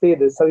reality of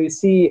theater. So you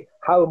see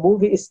how a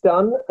movie is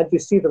done, and you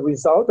see the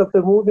result of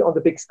the movie on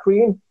the big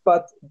screen,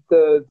 but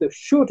the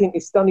shooting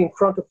is done in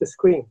front of the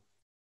screen.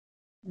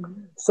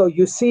 So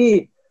you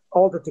see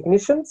all the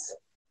technicians.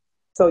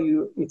 So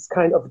it's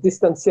kind of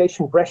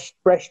distanciation, Brecht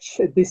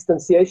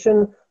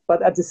distanciation.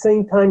 But at the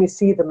same time, you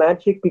see the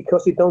magic,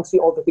 because you don't see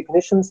all the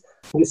technicians.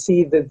 You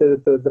see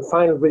the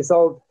final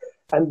result,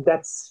 and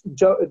that's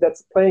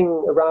playing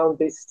around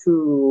these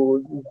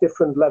two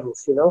different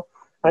levels,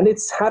 and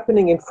it's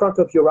happening in front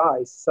of your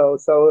eyes. So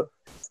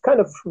it's kind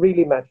of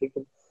really magic.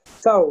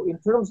 So in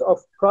terms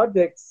of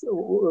projects,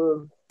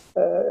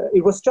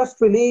 it was just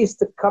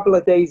released a couple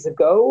of days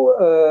ago.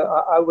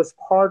 I was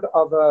part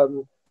of a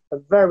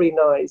very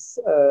nice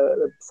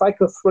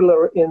psycho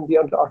thriller in the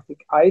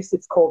Antarctic ice.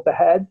 It's called The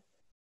Head.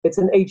 It's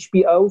an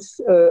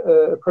HBO's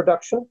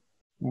production,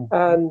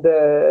 and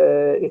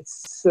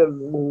it's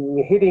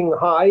hitting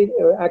high,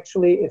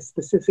 actually,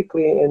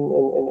 specifically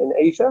in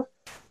Asia.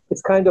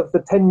 It's kind of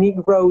the 10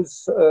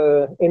 Negroes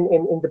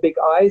in the big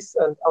ice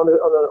and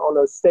on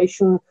a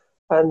station,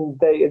 and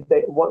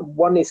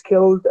one is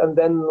killed, and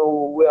then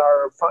we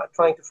are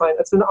trying to find.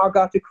 It's an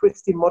Agatha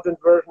Christie modern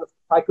version of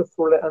Psycho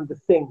Thriller and The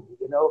Thing.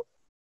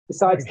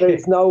 Besides, there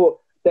is no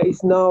there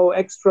is no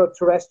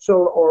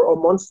extraterrestrial or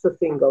monster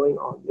thing going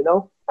on, you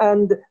know.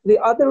 And the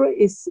other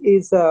is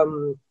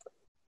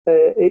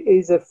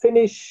a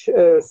Finnish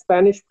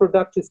Spanish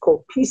production. It's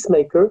called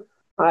Peacemaker.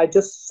 I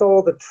just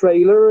saw the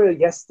trailer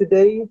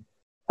yesterday,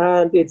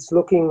 and it's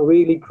looking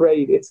really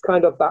great. It's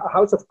kind of a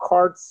House of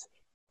Cards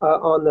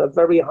on a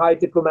very high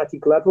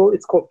diplomatic level.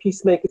 It's called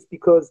Peacemakers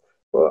because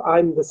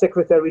I'm the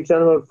Secretary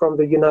General from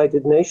the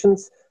United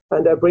Nations,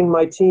 and I bring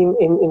my team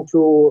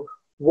into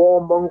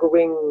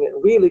warmongering,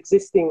 real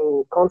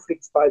existing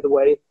conflicts, by the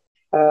way,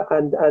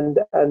 and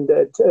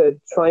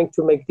trying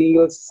to make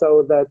deals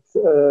so that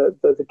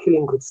the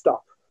killing could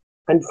stop.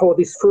 And for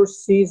this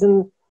first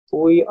season,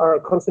 we are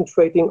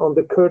concentrating on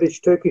the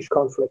Kurdish-Turkish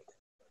conflict,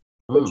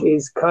 which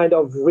is kind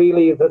of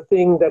really the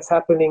thing that's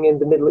happening in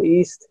the Middle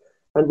East,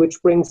 and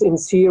which brings in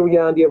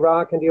Syria and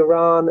Iraq and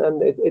Iran,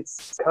 and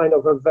it's kind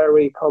of a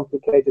very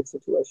complicated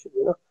situation,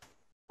 you know.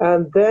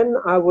 And then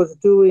I was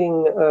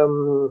doing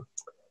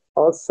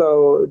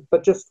also,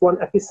 but just one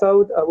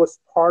episode. I was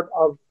part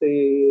of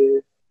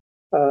the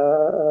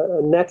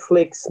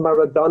Netflix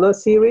Maradona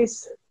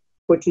series,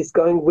 which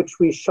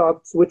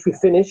we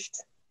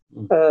finished,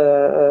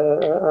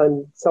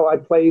 and so I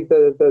played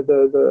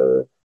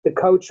the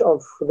coach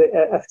of the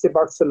FC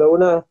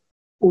Barcelona,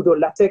 Udo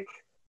Lattek,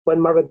 when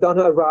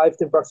Maradona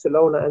arrived in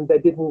Barcelona, and they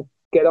didn't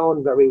get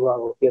on very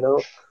well, you know.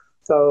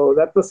 So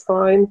that was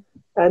fine.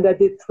 And I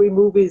did 3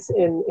 movies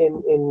in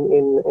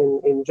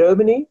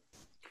Germany.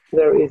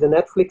 There is a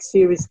Netflix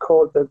series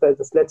called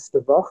Das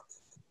letzte Wort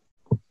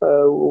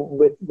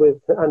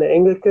with Anne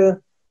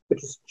Engelke,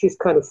 she's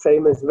kind of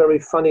famous, very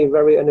funny,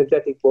 very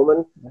energetic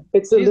woman.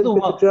 She's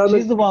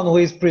the one who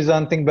is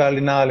presenting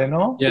Berlinale,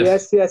 no?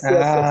 Yes. Yes.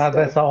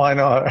 That's how I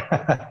know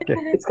her. Okay.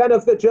 It's kind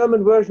of the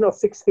German version of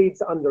 6 Feet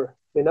Under,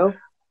 you know?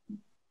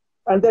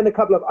 And then a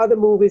couple of other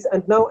movies.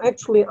 And now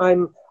actually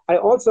I'm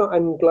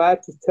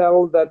glad to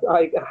tell that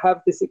I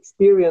have this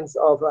experience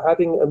of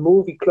having a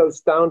movie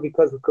closed down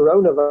because of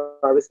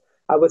coronavirus.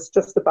 I was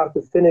just about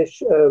to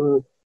finish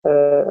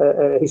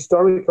a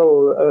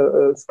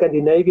historical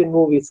Scandinavian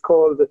movie. It's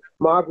called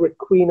Margaret,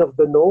 Queen of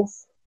the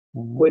North,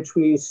 which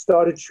we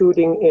started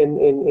shooting in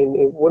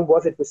when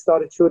was it? We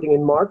started shooting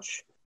in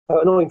March.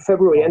 In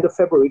February, end of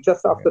February,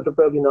 just after the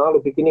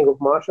Berlinale, beginning of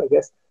March, I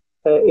guess,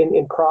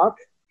 in Prague.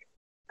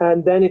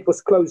 And then it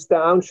was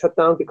shut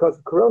down because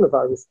of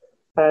coronavirus.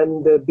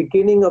 And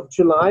beginning of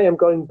July, I'm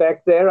going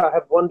back there. I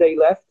have 1 day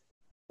left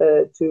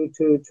to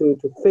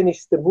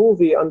finish the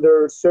movie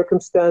under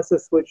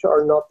circumstances which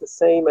are not the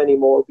same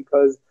anymore,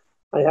 because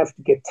I have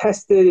to get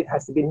tested. It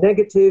has to be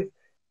negative.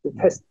 The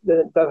test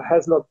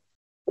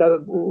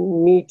that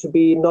need to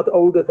be not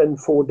older than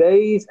 4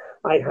 days.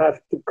 I have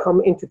to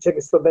come into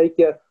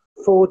Czechoslovakia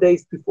 4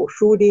 days before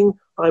shooting.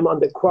 I'm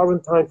under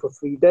quarantine for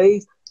 3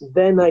 days.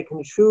 Then I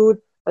can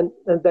shoot. And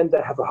then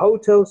they have a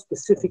hotel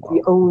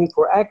specifically only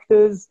for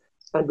actors.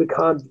 And we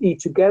can't eat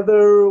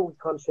together, we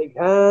can't shake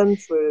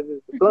hands, blah,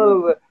 blah,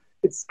 blah.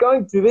 It's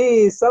going to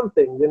be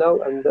something, you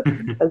know.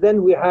 And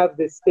then we have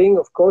this thing,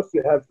 of course,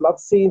 you have love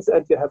scenes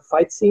and you have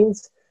fight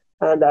scenes.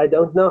 And I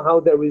don't know how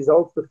they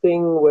resolve the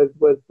thing with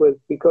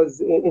because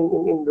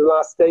in the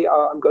last day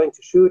I'm going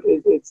to shoot,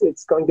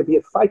 it's going to be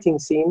a fighting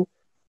scene.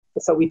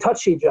 So we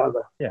touch each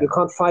other. Yeah. You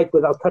can't fight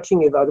without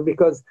touching each other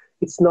because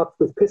it's not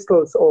with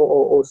pistols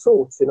or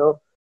swords, you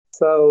know.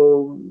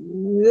 So,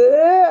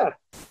 yeah.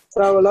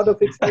 So a lot of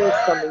experience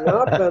coming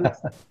up, and a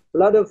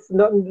lot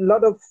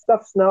of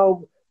stuff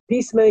now.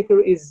 Peacemaker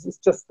is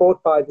just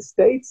bought by the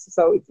States,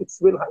 so it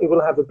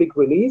will have a big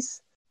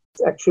release.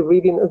 It's actually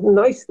really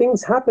nice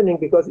things happening,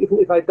 because even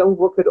if I don't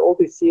work it all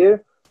this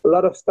year, a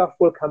lot of stuff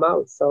will come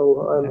out.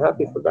 So I'm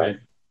happy for that.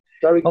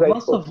 Very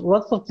grateful.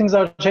 Lots of things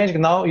are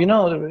changing now. You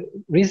know,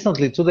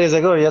 recently, 2 days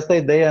ago,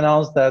 yesterday, they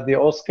announced that the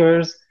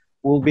Oscars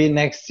will be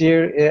next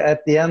year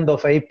at the end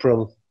of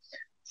April.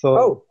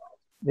 So,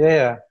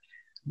 yeah.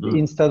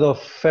 Instead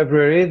of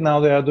February, now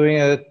they are doing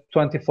it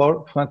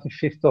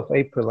 25th of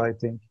April, I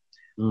think.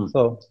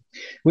 So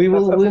we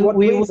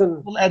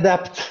will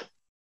adapt.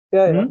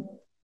 Yeah.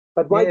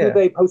 But why do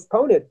they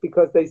postpone it?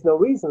 Because there's no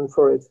reason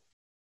for it.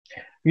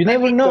 You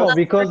never know,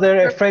 because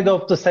they're afraid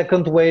of the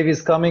second wave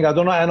is coming. I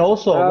don't know. And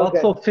also,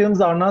 lots of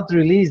films are not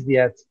released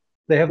yet.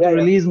 They have to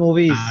release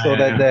movies so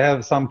that they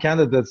have some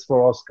candidates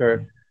for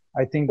Oscar.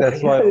 I think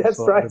that's why. That's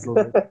right.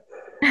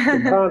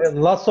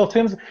 Lots of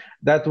films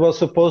that was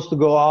supposed to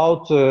go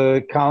out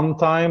Cannes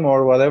time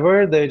or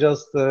whatever, they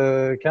just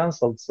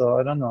canceled. So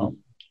I don't know.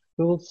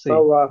 We will see.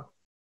 Oh, wow.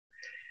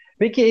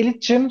 Peki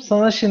Elit'ciğim,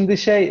 sana şimdi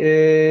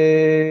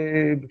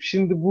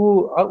şimdi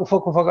bu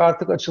ufak ufak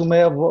artık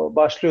açılmaya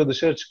başlıyor,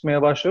 dışarı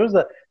çıkmaya başlıyoruz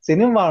da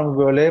senin var mı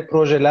böyle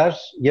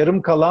projeler,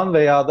 yarım kalan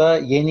veya da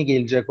yeni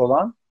gelecek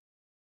olan?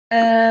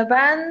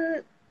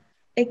 Ben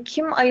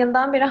Ekim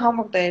ayından beri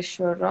Hamburg'da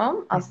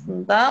yaşıyorum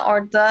aslında.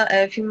 Orada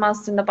film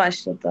master'ına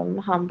başladım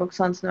Hamburg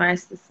Sanat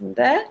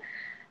Üniversitesi'nde.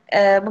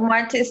 Bu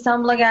Mart'ta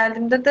İstanbul'a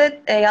geldiğimde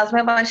de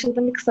yazmaya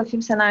başladığım bir kısa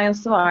film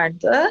senaryosu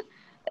vardı.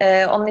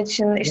 Onun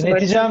için işte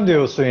yöneteceğim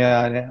diyorsun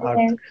yani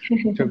artık.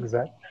 Çok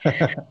güzel.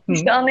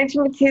 İşte onun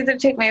için bir teaser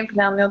çekmeyi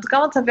planlıyorduk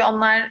ama tabii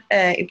onlar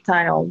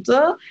iptal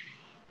oldu.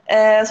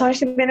 Sonra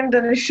işte benim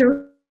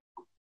dönüşüm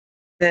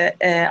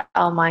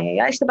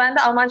Almanya'ya. İşte ben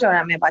de Almanca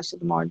öğrenmeye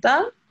başladım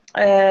orada.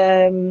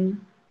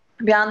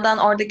 Bir yandan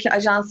oradaki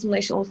ajansımla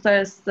işte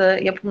uluslararası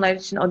yapımlar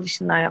için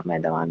auditionlar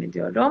yapmaya devam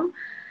ediyorum.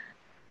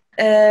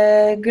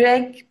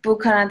 Greg bu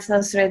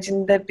karantina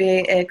sürecinde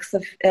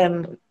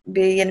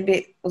yeni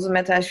bir uzun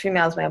metraj film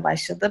yazmaya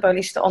başladı. Böyle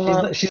işte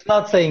onu... She's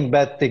not saying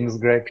bad things,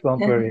 Greg. Don't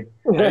worry.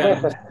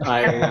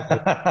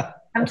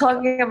 I'm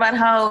talking about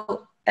how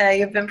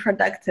you've been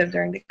productive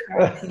during the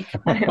quarantine.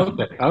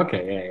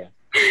 Okay,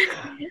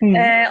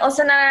 yeah. O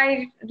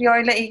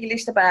senaryoyla ilgili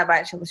işte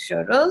beraber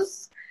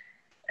çalışıyoruz.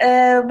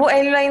 Bu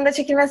Eylül ayında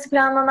çekilmesi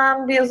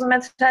planlanan bir uzun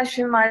metraj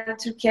film vardı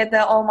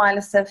Türkiye'de. O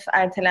maalesef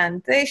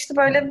ertelendi. İşte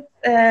böyle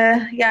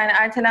yani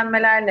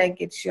ertelenmelerle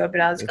geçiyor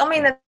birazcık. Ama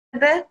yine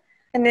de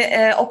hani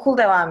okul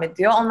devam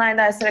ediyor. Online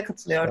derslere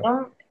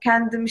katılıyorum.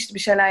 Kendim işte bir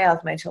şeyler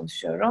yazmaya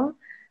çalışıyorum.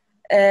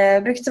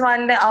 Büyük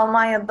ihtimalle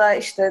Almanya'da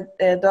işte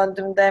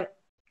döndüğümde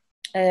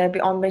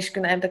bir 15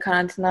 gün evde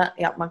karantina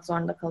yapmak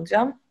zorunda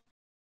kalacağım.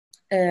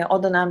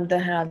 O dönemde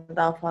herhalde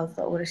daha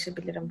fazla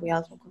uğraşabilirim bu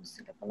yazma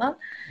konusuyla falan.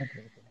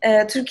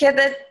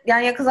 Türkiye'de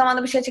yani yakın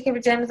zamanda bir şey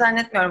çekebileceğimi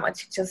zannetmiyorum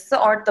açıkçası.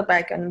 Orada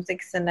belki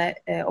önümüzdeki sene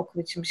okul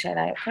için bir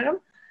şeyler yaparım.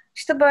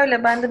 İşte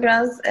böyle ben de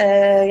biraz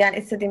yani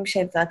istediğim bir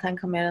şeydi zaten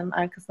kameranın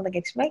arkasına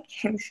geçmek.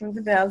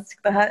 Şimdi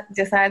birazcık daha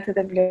cesaret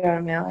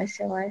edebiliyorum yavaş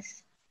yavaş.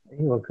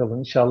 İyi bakalım.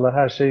 İnşallah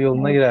her şey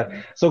yoluna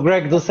girer. So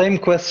Greg, the same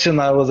question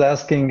I was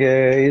asking,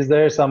 is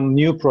there some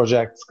new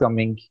projects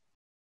coming?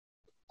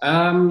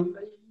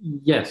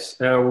 Yes,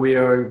 we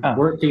are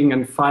working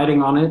and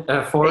fighting on it.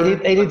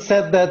 Elit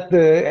said that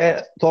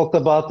talked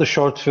about the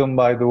short film,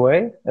 by the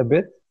way, a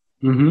bit.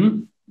 Mm-hmm.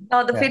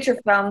 No, the feature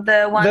film,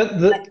 the one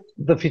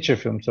the feature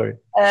film. Sorry,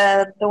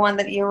 the one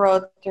that you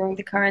wrote during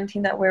the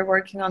quarantine that we're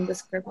working on the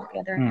script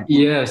together.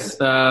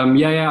 Yes,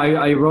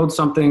 I wrote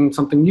something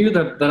new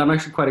that I'm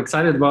actually quite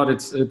excited about.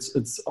 It's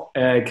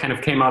kind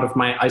of came out of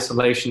my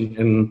isolation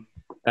in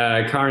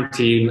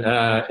quarantine.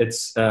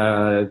 It's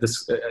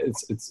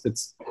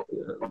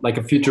like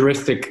a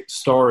futuristic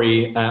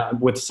story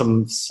with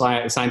some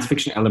science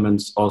fiction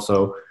elements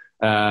also,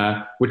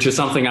 which is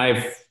something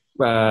I've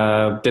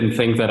didn't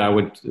think that I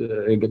would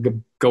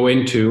go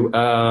into.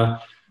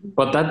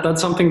 But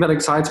that's something that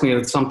excites me.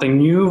 It's something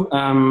new,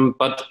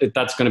 but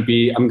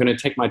I'm going to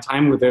take my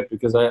time with it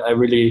because I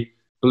really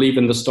believe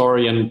in the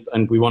story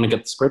and we want to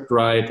get the script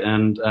right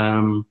and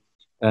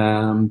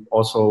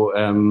also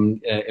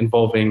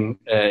involving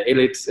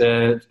Elit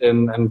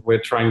and we're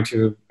trying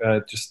to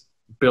just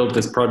build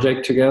this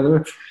project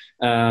together.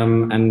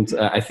 And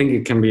I think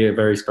it can be a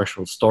very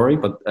special story,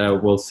 but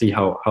we'll see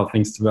how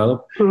things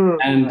develop.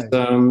 And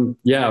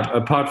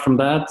apart from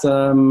that,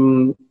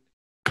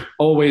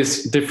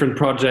 always different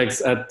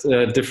projects at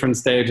different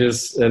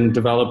stages in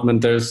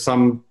development. There's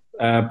some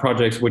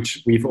projects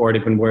which we've already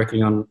been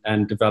working on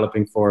and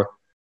developing for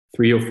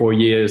 3 or 4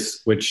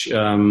 years, which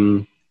are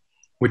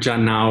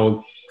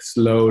now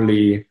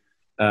slowly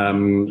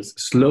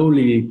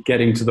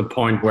getting to the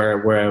point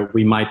where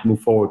we might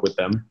move forward with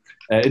them.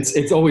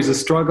 It's always a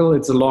struggle.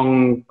 It's a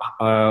long,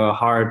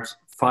 hard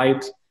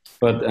fight,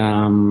 but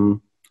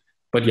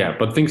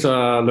things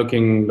are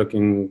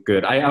looking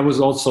good. I was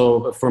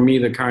also, for me,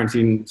 the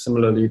quarantine,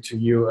 similarly to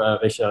you,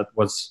 Richard,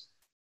 was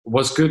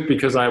good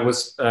because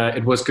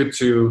it was good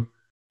to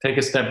take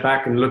a step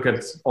back and look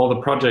at all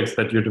the projects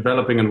that you're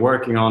developing and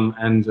working on,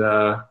 and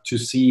to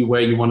see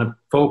where you want to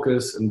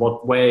focus in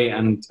what way,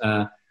 and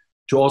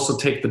to also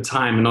take the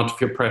time and not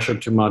feel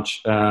pressured too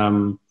much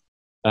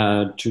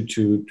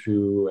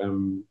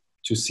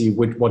to see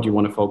what you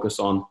want to focus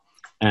on.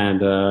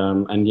 And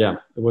it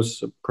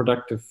was a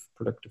productive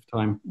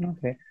time.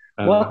 Okay.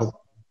 What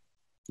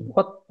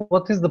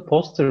is the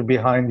poster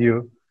behind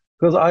you?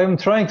 Because I'm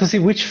trying to see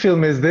which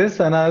film is this,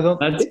 and I don't.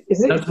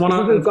 That's one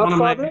of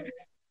Godfather?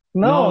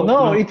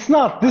 No, it's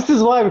not. This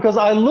is why, because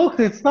I looked.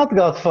 It's not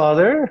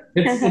Godfather.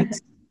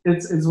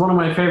 It's one of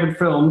my favorite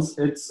films.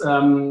 It's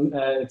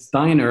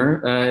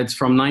Diner. It's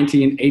from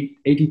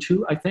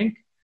 1982, I think.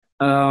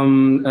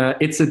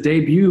 It's a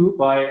debut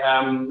by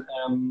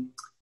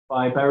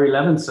Barry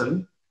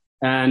Levinson.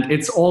 And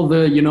it's all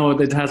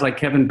it has like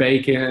Kevin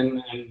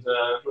Bacon and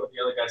who are the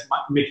other guys,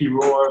 Mickey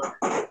Rourke,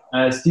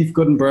 Steve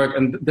Guttenberg.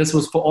 And this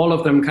was for all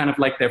of them kind of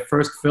like their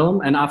first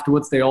film. And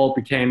afterwards they all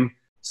became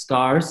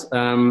stars.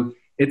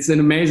 It's an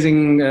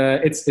amazing,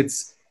 it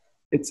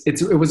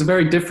was a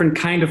very different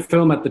kind of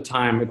film at the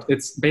time.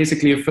 It's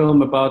basically a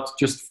film about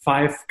just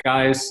 5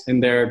 guys in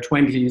their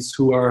 20s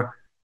who are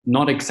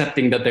not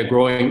accepting that they're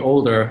growing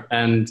older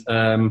and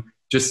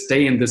just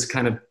stay in this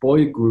kind of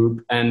boy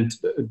group and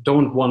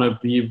don't want to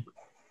be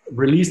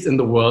released in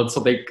the world,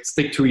 so they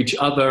stick to each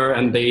other,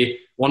 and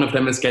one of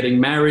them is getting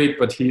married,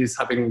 but he's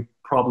having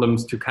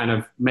problems to kind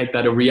of make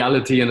that a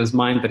reality in his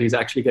mind that he's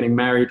actually getting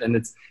married. And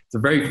it's a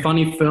very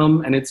funny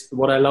film, and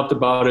what I loved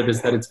about it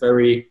is that it's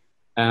very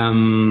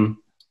kind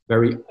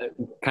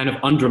of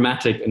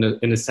undramatic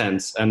in a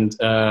sense, and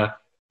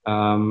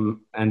and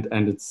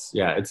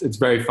it's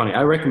very funny.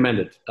 I recommend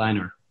it.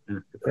 Diner.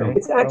 Yeah.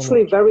 It's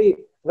actually very,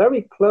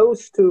 very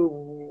close to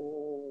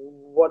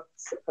what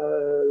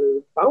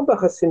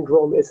Baumbacher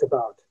Syndrome is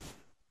about.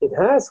 It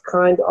has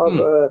kind of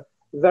a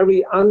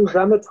very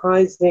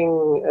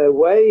undramatizing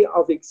way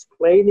of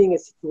explaining a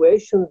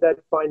situation that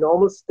by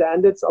normal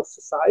standards of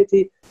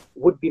society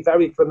would be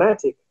very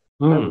dramatic.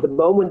 And the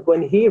moment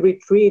when he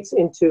retreats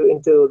into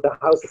the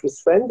house of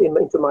his friend,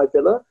 into my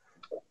villa,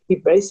 he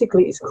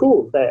basically is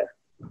cool there.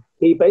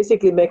 He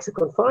basically makes a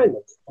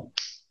confinement.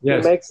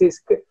 Yes. He makes his...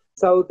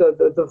 So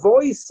the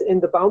voice in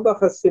the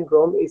Baumbacher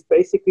Syndrome is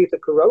basically the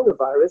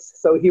coronavirus.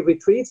 So he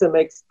retreats and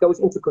goes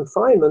into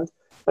confinement.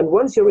 And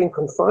once you're in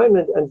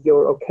confinement and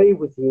you're okay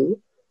with you,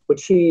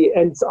 which he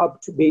ends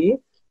up to be,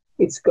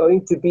 it's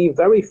going to be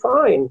very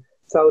fine.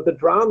 So the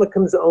drama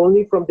comes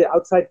only from the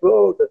outside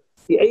world.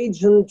 The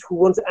agent who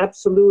wants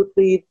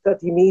absolutely that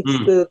he meets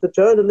the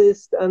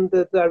journalist, and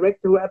the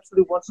director who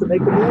absolutely wants to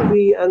make a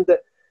movie, and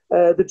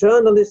the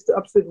journalist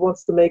absolutely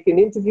wants to make an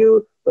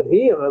interview. But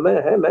he,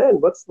 hey man,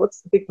 what's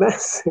the big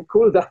mess?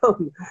 Cool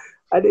down.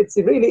 And it's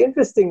really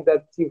interesting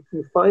that you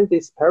find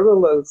these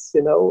parallels.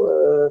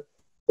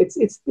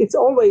 It's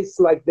always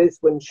like this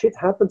when shit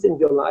happens in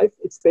your life.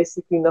 It's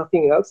basically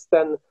nothing else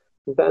than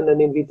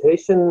an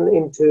invitation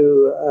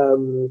into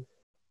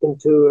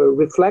a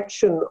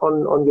reflection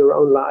on your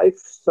own life,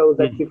 so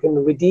that you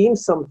can redeem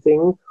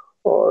something,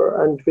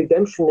 and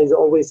redemption is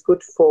always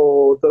good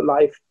for the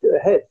life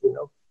ahead.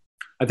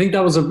 I think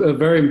that was a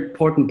very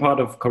important part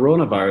of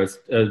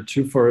coronavirus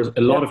too, for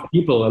a lot of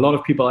people. A lot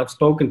of people I've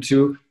spoken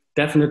to,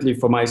 definitely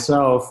for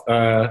myself,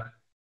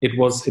 it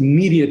was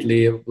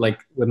immediately, like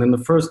within the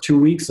first 2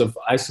 weeks of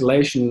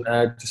isolation,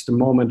 just a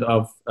moment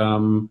of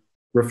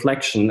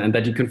reflection, and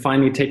that you can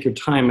finally take your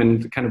time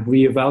and kind of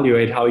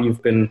reevaluate how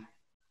you've been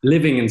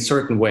living in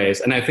certain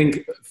ways. And I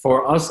think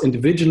for us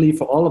individually,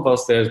 for all of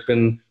us, there's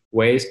been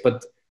ways,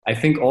 but I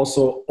think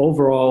also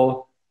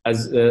overall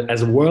as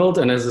a world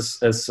and as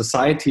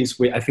societies,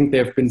 I think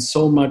there have been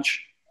so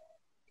much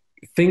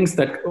things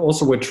that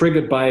also were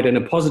triggered by it in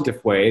a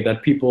positive way,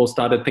 that people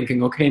started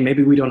thinking, okay,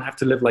 maybe we don't have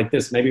to live like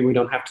this. Maybe we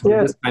don't have to do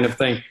this kind of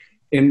thing.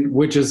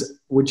 Which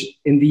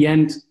in the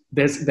end,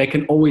 there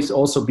can always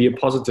also be a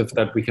positive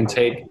that we can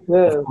take,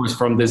 of course,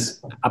 from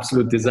this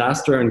absolute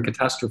disaster and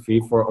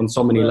catastrophe on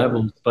so many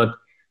levels, but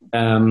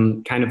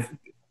kind of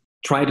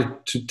try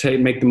to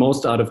make the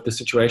most out of the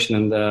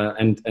situation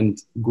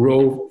and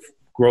grow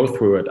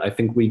through it. I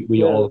think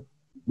we all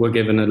were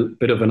given a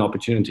bit of an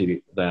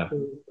opportunity there.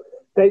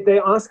 They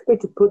asked me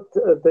to put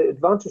the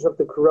advantage of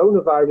the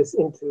coronavirus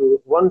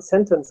into one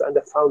sentence, and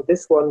I found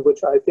this one,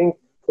 which I think,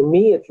 for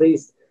me at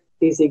least,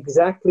 is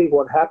exactly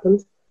what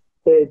happened.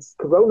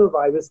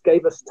 Coronavirus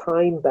gave us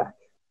time back.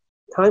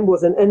 Time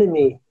was an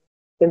enemy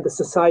in the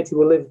society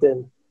we lived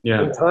in.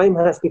 Yeah. And time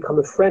has become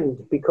a friend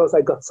because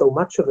I got so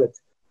much of it.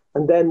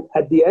 And then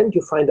at the end,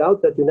 you find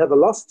out that you never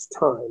lost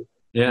time.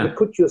 Yeah. You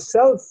put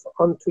yourself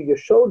onto your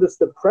shoulders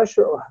the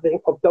pressure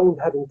of don't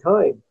having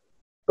time.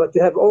 But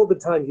you have all the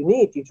time you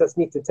need. You just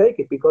need to take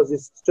it because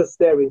it's just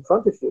there in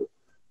front of you.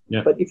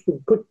 Yeah. But if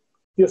you put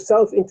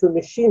yourself into a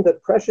machine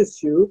that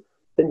pressures you,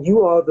 then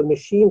you are the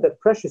machine that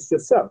pressures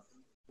yourself.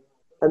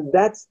 And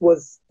that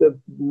was the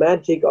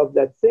magic of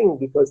that thing,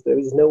 because there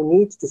is no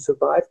need to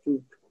survive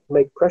to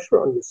make pressure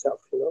on yourself.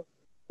 You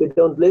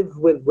don't live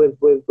with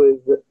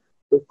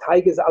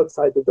tigers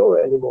outside the door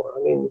anymore. I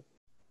mean,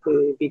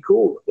 be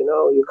cool.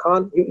 You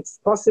can't. It's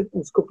possible.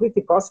 It's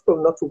completely possible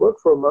not to work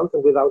for a month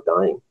and without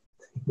dying.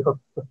 I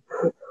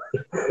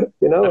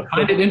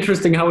find it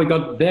interesting how we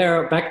got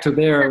back to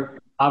there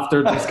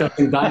after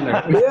discussing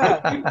diner.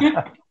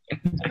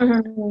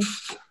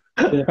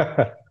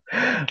 Yeah.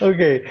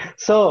 Okay,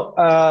 so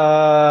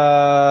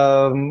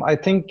I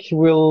think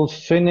we'll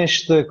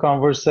finish the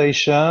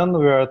conversation.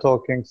 We are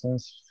talking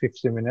since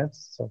 50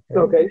 minutes.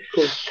 Okay,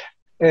 cool.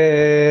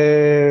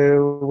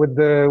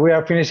 We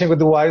are finishing with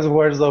the wise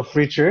words of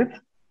Richard,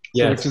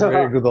 which is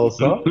very good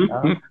also.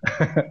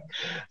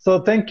 So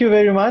thank you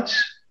very much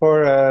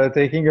for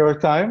taking your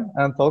time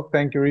and talk.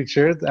 Thank you,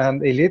 Richard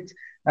and Elit.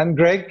 And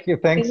Greg,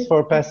 thanks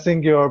for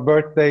passing your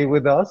birthday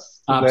with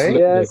us today.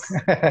 Yes.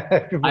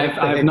 I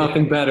have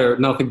nothing better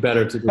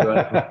to do.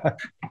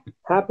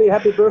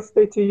 Happy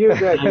birthday to you,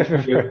 Greg.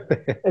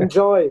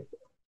 Enjoy.